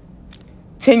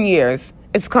 10 years,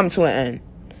 it's come to an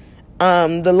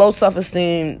end. The low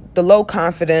self-esteem, the low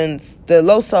confidence, the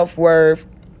low self-worth,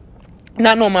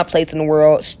 not knowing my place in the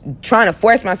world, trying to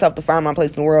force myself to find my place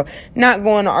in the world, not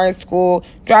going to art school,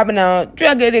 dropping out,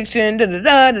 drug addiction,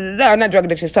 not drug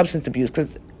addiction, substance abuse,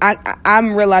 because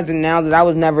I'm realizing now that I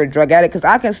was never a drug addict,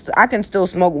 because I can still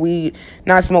smoke weed,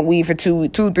 not smoke weed for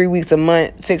 2-3 weeks a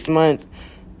month, 6 months.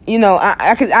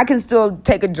 I can still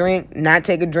take a drink, not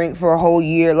take a drink for a whole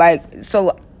year. Like,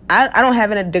 so I don't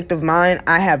have an addictive mind.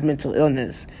 I have mental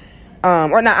illness.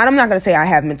 Or not, I'm not going to say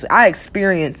I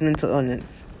experienced mental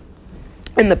illness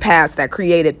in the past that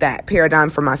created that paradigm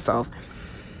for myself.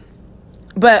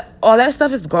 But all that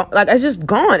stuff is gone. Like, it's just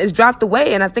gone. It's dropped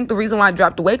away. And I think the reason why it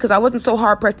dropped away, because I wasn't so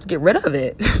hard pressed to get rid of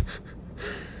it.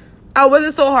 I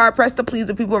wasn't so hard pressed to please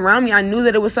the people around me. I knew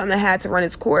that it was something that had to run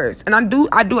its course. And I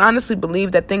do honestly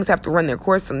believe that things have to run their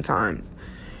course sometimes.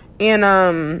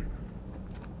 And,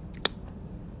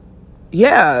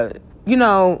 yeah,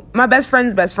 my best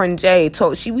friend Jay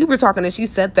we were talking and she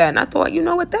said that, and I thought, you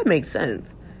know what, that makes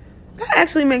sense. That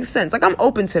actually makes sense. Like, I'm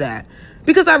open to that.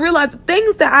 Because I realized the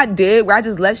things that I did where I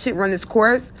just let shit run its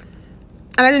course,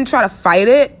 and I didn't try to fight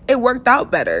it, it worked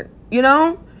out better, you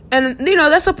know? And, you know,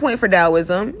 that's a point for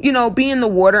Taoism. You know, be in the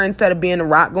water instead of being the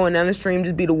rock going down the stream.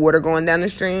 Just be the water going down the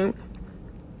stream.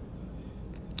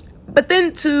 But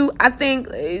then, too, I think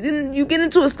you get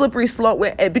into a slippery slope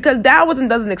with, because Taoism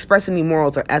doesn't express any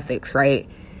morals or ethics, right?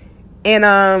 And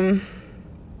I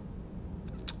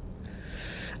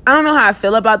don't know how I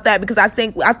feel about that, because I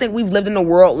think we've lived in the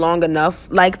world long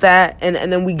enough like that, and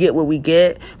then we get what we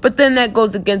get. But then that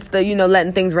goes against the, you know,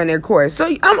 letting things run their course. So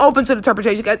I'm open to the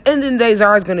interpretation. At the end of the day,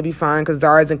 Zara's going to be fine, because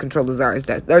Zara's in control of Zara's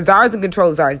destiny. Zara's in control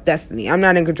of Zara's destiny. I'm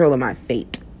not in control of my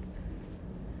fate.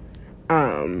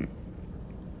 Because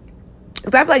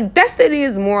I feel like destiny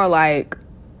is more like,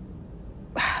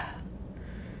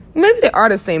 maybe they are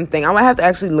the same thing. I might have to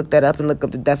actually look that up and look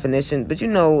up the definition. But, you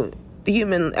know, the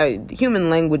human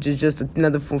language is just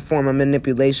another form of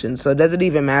manipulation. So does it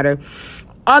even matter?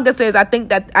 All I can say is I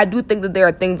do think that there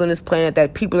are things on this planet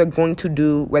that people are going to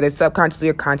do, whether subconsciously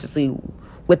or consciously,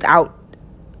 without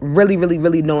really, really,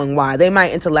 really knowing why. They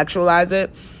might intellectualize it,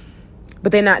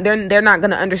 but they're not going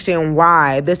to understand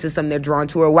why this is something they're drawn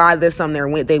to, or why this is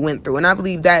something they went through. And I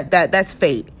believe that's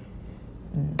fate.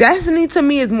 Destiny to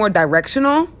me is more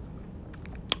directional,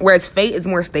 whereas fate is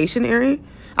more stationary.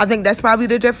 I think that's probably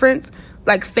the difference.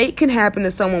 Like, fate can happen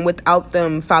to someone without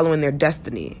them following their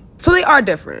destiny. So they are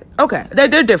different. Okay, they're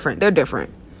different. They're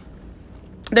different.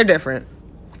 They're different.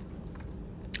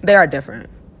 They are different.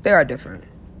 They are different.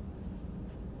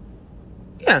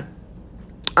 Yeah.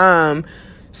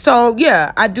 So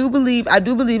yeah, I do believe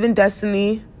in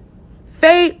destiny.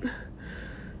 Fate.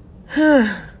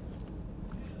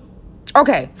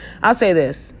 Okay, I'll say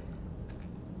this.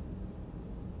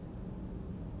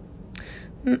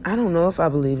 I don't know if I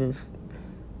believe in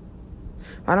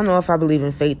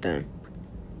fate then.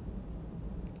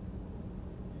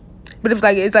 But it's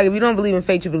like if you don't believe in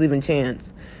fate, you believe in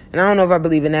chance. And I don't know if I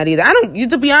believe in that either.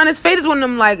 To be honest, fate is one of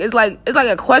them, like, it's like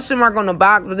a question mark on the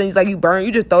box, but then it's like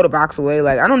you just throw the box away.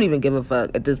 Like, I don't even give a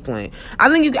fuck at this point.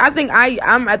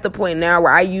 I'm at the point now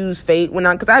where I use fate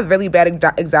because I have really bad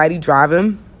anxiety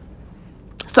driving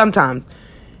sometimes.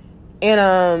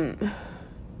 And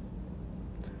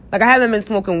like, I haven't been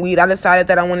smoking weed. I decided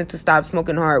that I wanted to stop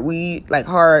smoking hard weed, like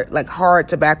hard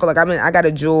tobacco. Like, I got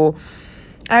a Juul.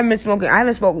 I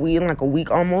haven't smoked weed in like a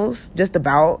week almost, just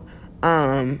about.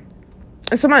 And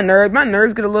so my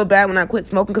nerves get a little bad when I quit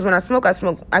smoking, because when I smoke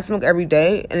every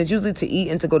day, and it's usually to eat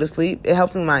and to go to sleep. It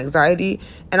helps me with my anxiety.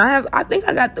 And I think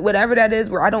I got whatever that is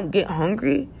where I don't get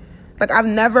hungry. Like, I've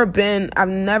never been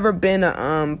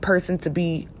a person to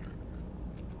be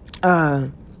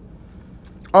always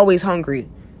hungry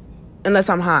unless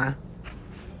I'm high.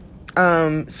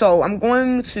 So I'm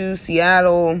going to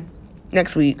Seattle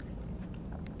next week.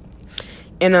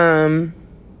 And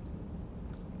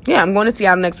yeah, I'm going to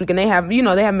Seattle next week, and they have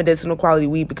medicinal quality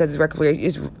weed, because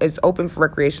it's open for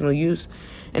recreational use.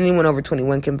 Anyone over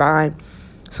 21 can buy.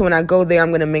 So when I go there, I'm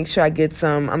going to make sure I get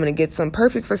some. I'm going to get some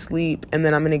Perfect for sleep, and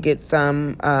then I'm going to get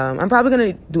some. I'm probably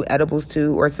going to do edibles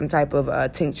too, or some type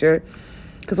of tincture.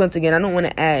 Because once again, I don't want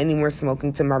to add any more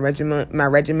smoking to my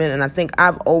regimen. And I think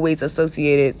I've always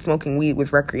associated smoking weed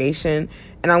with recreation,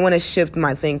 and I want to shift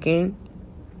my thinking.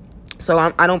 So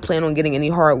I don't plan on getting any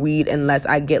hard weed unless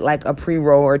I get like a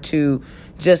pre-roll or two,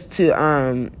 just to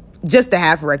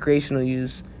have for recreational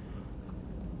use.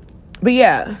 But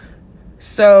yeah,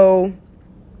 so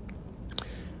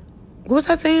what was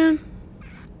I saying?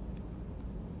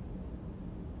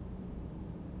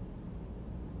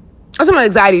 I was talking about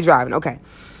anxiety driving. Okay.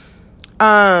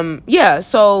 Yeah,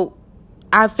 so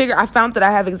I found that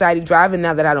I have anxiety driving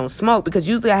now that I don't smoke, because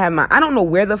usually I don't know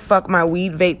where the fuck my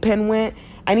weed vape pen went.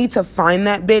 I need to find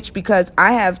that bitch, because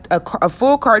I have a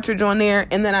full cartridge on there,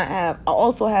 and then I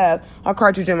also have a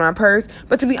cartridge in my purse.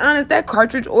 But to be honest, that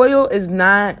cartridge oil is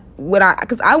not what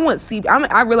because I want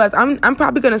I realize I'm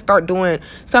probably going to start doing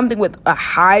something with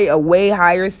a way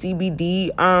higher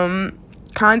CBD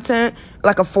content,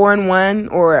 like a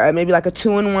 4-in-1 or maybe like a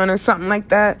 2-in-1 or something like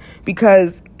that,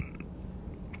 because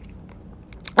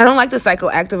I don't like the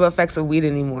psychoactive effects of weed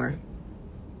anymore.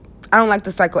 I don't like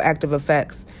the psychoactive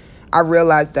effects. I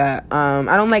realized that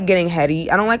I don't like getting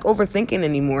heady. I don't like overthinking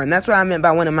anymore. And that's what I meant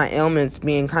by one of my ailments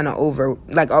being kind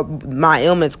of my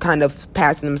ailments kind of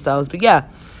passing themselves. But yeah.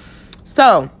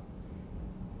 So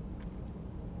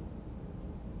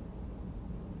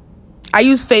I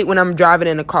use fate when I'm driving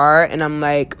in a car and I'm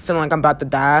like feeling like I'm about to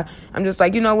die. I'm just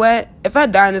like, you know what? If I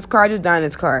die in this car, I just die in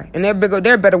this car. And there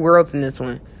are better worlds than this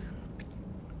one.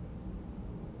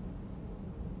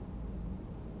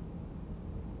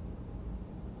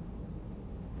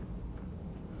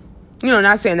 You know,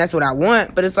 not saying that's what I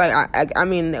want, but it's like, I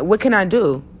mean, what can I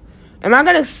do? Am I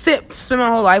gonna spend my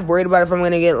whole life worried about if I'm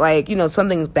gonna get, like, you know,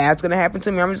 something bad's gonna happen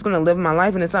to me? I'm just gonna live my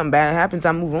life, and if something bad happens,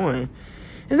 I move on.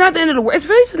 It's not the end of the world. It's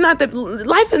really just not that.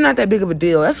 Life is not that big of a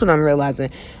deal. That's what I'm realizing.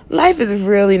 Life is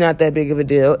really not that big of a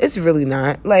deal. It's really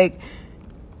not. Like,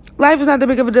 life is not that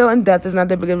big of a deal, and death is not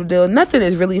that big of a deal. Nothing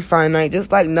is really finite.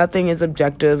 Just like nothing is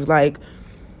objective. Like,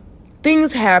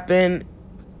 things happen,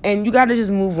 and you gotta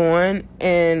just move on.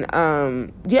 And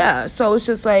yeah. So it's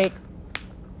just like,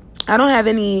 I just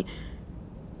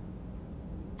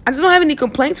don't have any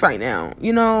complaints right now.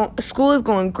 You know, school is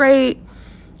going great.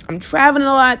 I'm traveling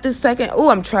a lot this second. Oh,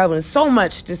 I'm traveling so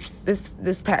much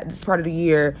this part of the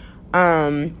year.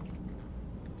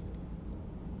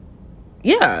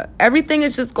 Yeah, everything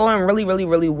is just going really, really,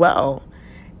 really well.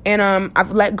 And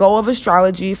I've let go of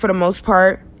astrology for the most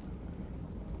part.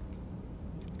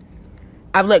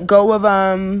 I've let go of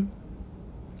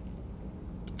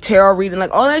tarot reading,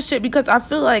 like all that shit, because I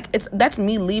feel like that's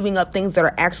me leaving up things that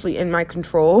are actually in my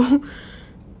control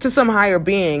to some higher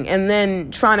being, and then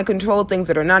trying to control things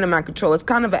that are not in my control. It's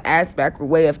kind of an ass-backward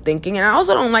way of thinking, and I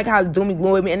also don't like how it's doomy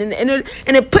gloomy, and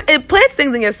it plants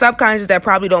things in your subconscious that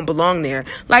probably don't belong there.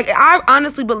 Like, I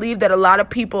honestly believe that a lot of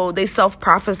people, they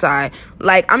self-prophesy.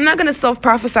 Like, I'm not gonna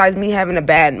self-prophesize me having a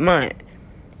bad month.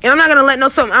 And I'm not gonna let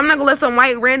some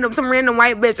random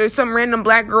white bitch or some random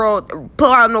black girl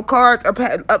pull out no cards or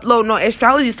upload no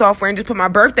astrology software and just put my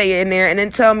birthday in there and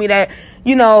then tell me that,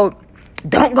 you know,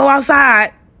 don't go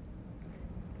outside.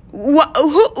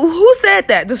 Who said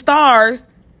that? The stars.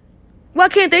 Why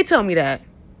can't they tell me that?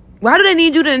 Why do they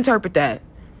need you to interpret that?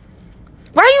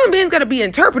 Why human beings gotta be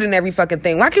interpreting every fucking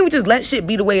thing? Why can't we just let shit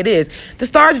be the way it is? The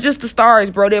stars are just the stars,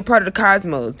 bro. They're part of the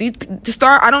cosmos.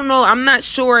 I don't know. I'm not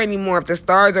sure anymore if the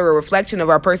stars are a reflection of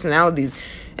our personalities.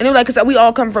 And they're like, cause we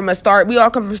all come from a star. We all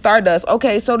come from stardust.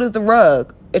 Okay, so does the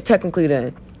rug. Technically,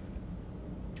 then.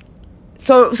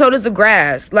 So does the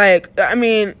grass. Like, I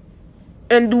mean,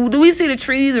 and do we see the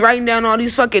trees writing down all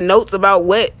these fucking notes about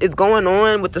what is going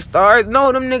on with the stars?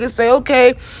 No, them niggas say,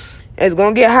 okay, it's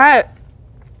gonna get hot.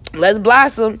 Let's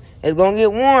blossom. It's gonna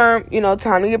get warm. You know,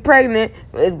 time to get pregnant.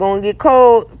 It's gonna get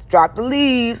cold. Drop the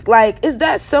leaves. Like, it's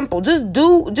that simple. Just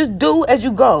do as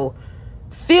you go.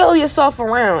 Feel yourself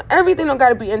around. Everything don't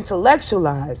gotta be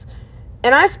intellectualized.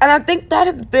 And I think that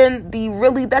has been the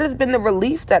relief that's been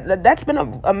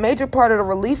a major part of the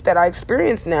relief that I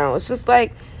experience now. It's just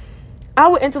like, I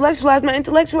would intellectualize my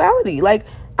intellectuality. Like,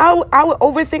 I would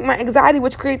overthink my anxiety,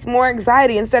 which creates more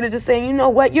anxiety, instead of just saying, you know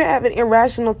what, you're having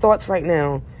irrational thoughts right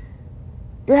now.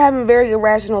 You're having very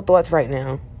irrational thoughts right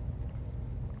now.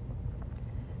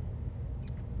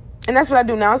 And that's what I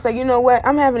do now. I say, you know what,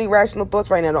 I'm having irrational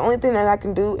thoughts right now. The only thing that I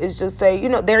can do is just say, you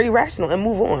know, they're irrational, and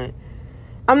move on.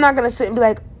 I'm not going to sit and be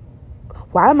like,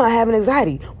 why am I having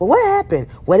anxiety? Well, what happened?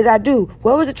 What did I do?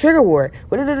 What was the trigger word?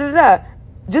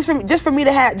 Just for me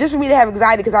to have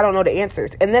anxiety because I don't know the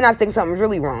answers, and then I think something's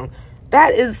really wrong.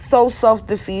 That is so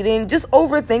self-defeating. Just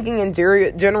overthinking in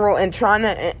general, and trying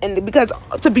to, and because,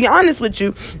 to be honest with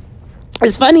you,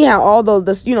 it's funny how all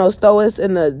those, you know, Stoics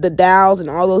and the Taoists and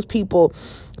all those people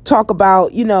talk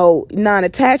about, you know,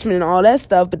 non-attachment and all that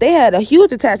stuff, but they had a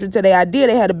huge attachment to the idea.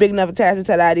 They had a big enough attachment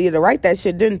to the idea to write that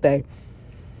shit, didn't they?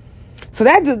 So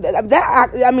that's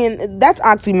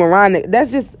oxymoronic.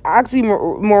 That's just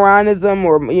oxymoronism,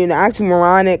 or, you know,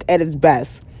 oxymoronic at its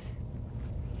best.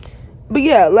 But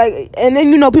yeah, like, and then,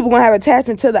 you know, people gonna have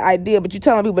attachment to the idea, but you're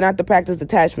telling people not to practice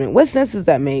attachment. What sense does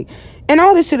that make? And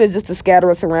all this shit is just to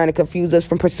scatter us around and confuse us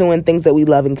from pursuing things that we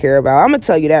love and care about. I'm gonna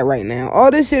tell you that right now.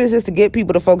 All this shit is just to get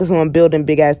people to focus on building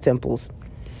big ass temples.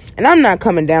 And I'm not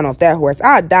coming down off that horse.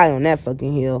 I'll die on that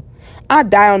fucking hill. I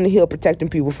die on the hill protecting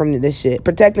people from this shit.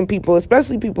 Protecting people,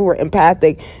 especially people who are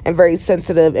empathic and very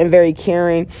sensitive and very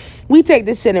caring. We take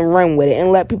this shit and run with it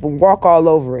and let people walk all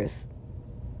over us.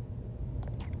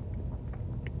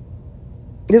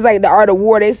 Just like The Art of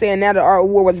War, they saying now The Art of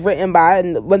War was written by,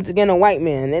 once again, a white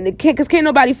man. And because can't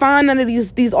nobody find none of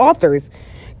these authors.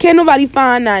 Can't nobody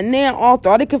find that damn author.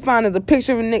 All they can find is a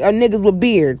picture of niggas with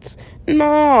beards.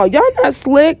 No, y'all not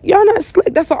slick. Y'all not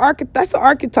slick. That's an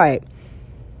archetype.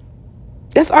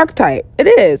 That's archetype. It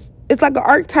is. It's like an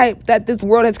archetype that this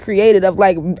world has created of,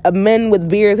 like, men with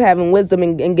beards having wisdom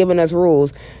and giving us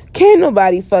rules. Can't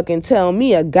nobody fucking tell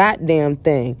me a goddamn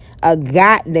thing. A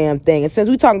goddamn thing. And since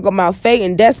we talking about fate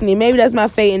and destiny, maybe that's my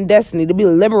fate and destiny, to be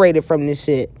liberated from this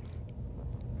shit.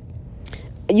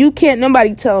 You can't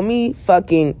nobody tell me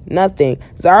fucking nothing.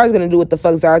 Zara's gonna do what the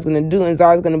fuck Zara's gonna do, and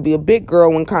Zara's gonna be a big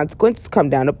girl when consequences come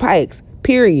down the pikes.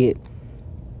 Period.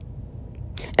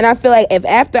 And I feel like if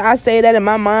after I say that in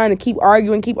my mind and keep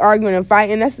arguing and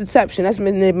fighting, that's deception. That's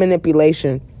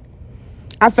manipulation.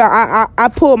 I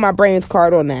pulled my brain's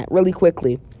card on that really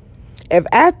quickly. If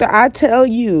after I tell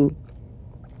you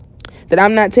that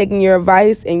I'm not taking your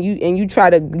advice and you try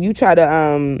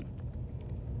to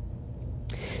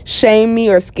shame me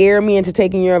or scare me into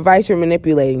taking your advice, you're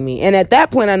manipulating me. And at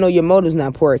that point, I know your motive's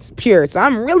not pure. So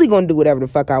I'm really going to do whatever the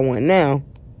fuck I want now.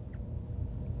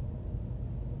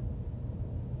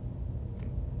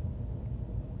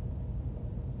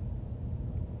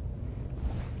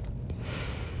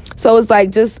 So it's like,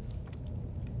 just,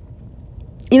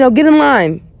 get in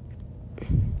line.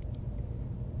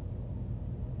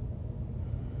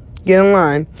 Get in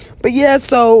line. But yeah,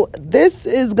 so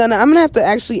I'm gonna have to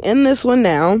actually end this one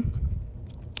now,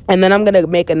 and then I'm gonna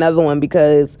make another one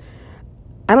because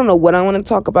I don't know what I want to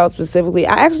talk about specifically.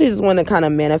 I actually just want to kind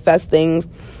of manifest things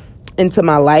into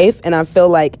my life, and I feel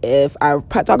like if I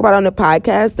talk about it on the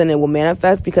podcast, then it will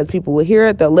manifest because people will hear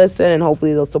it, they'll listen, and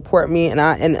hopefully they'll support me. And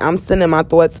I'm sending my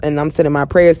thoughts and I'm sending my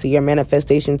prayers to your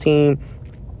manifestation team,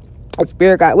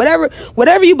 spirit guide,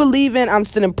 whatever you believe in. I'm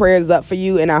sending prayers up for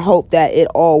you, and I hope that it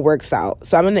all works out.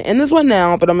 So I'm gonna end this one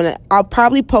now, but I'll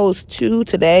probably post 2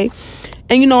 today.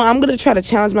 And I'm gonna try to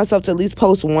challenge myself to at least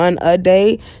post 1 a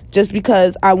day, just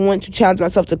because I want to challenge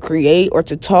myself to create or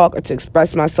to talk or to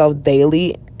express myself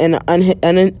daily in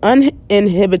an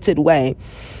uninhibited way.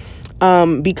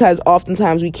 Because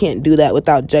oftentimes we can't do that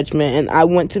without judgment, and I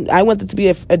want it to be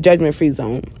a judgment-free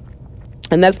zone.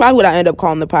 And that's probably what I end up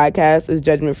calling the podcast, is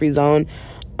Judgment Free Zone.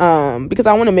 Because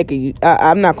I want to make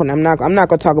I'm not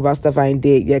gonna talk about stuff I ain't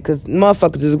did yet, because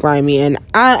motherfuckers is grimy. And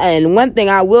one thing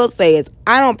I will say is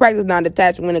I don't practice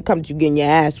non-detachment when it comes to you getting your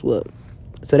ass whooped.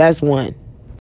 So that's one.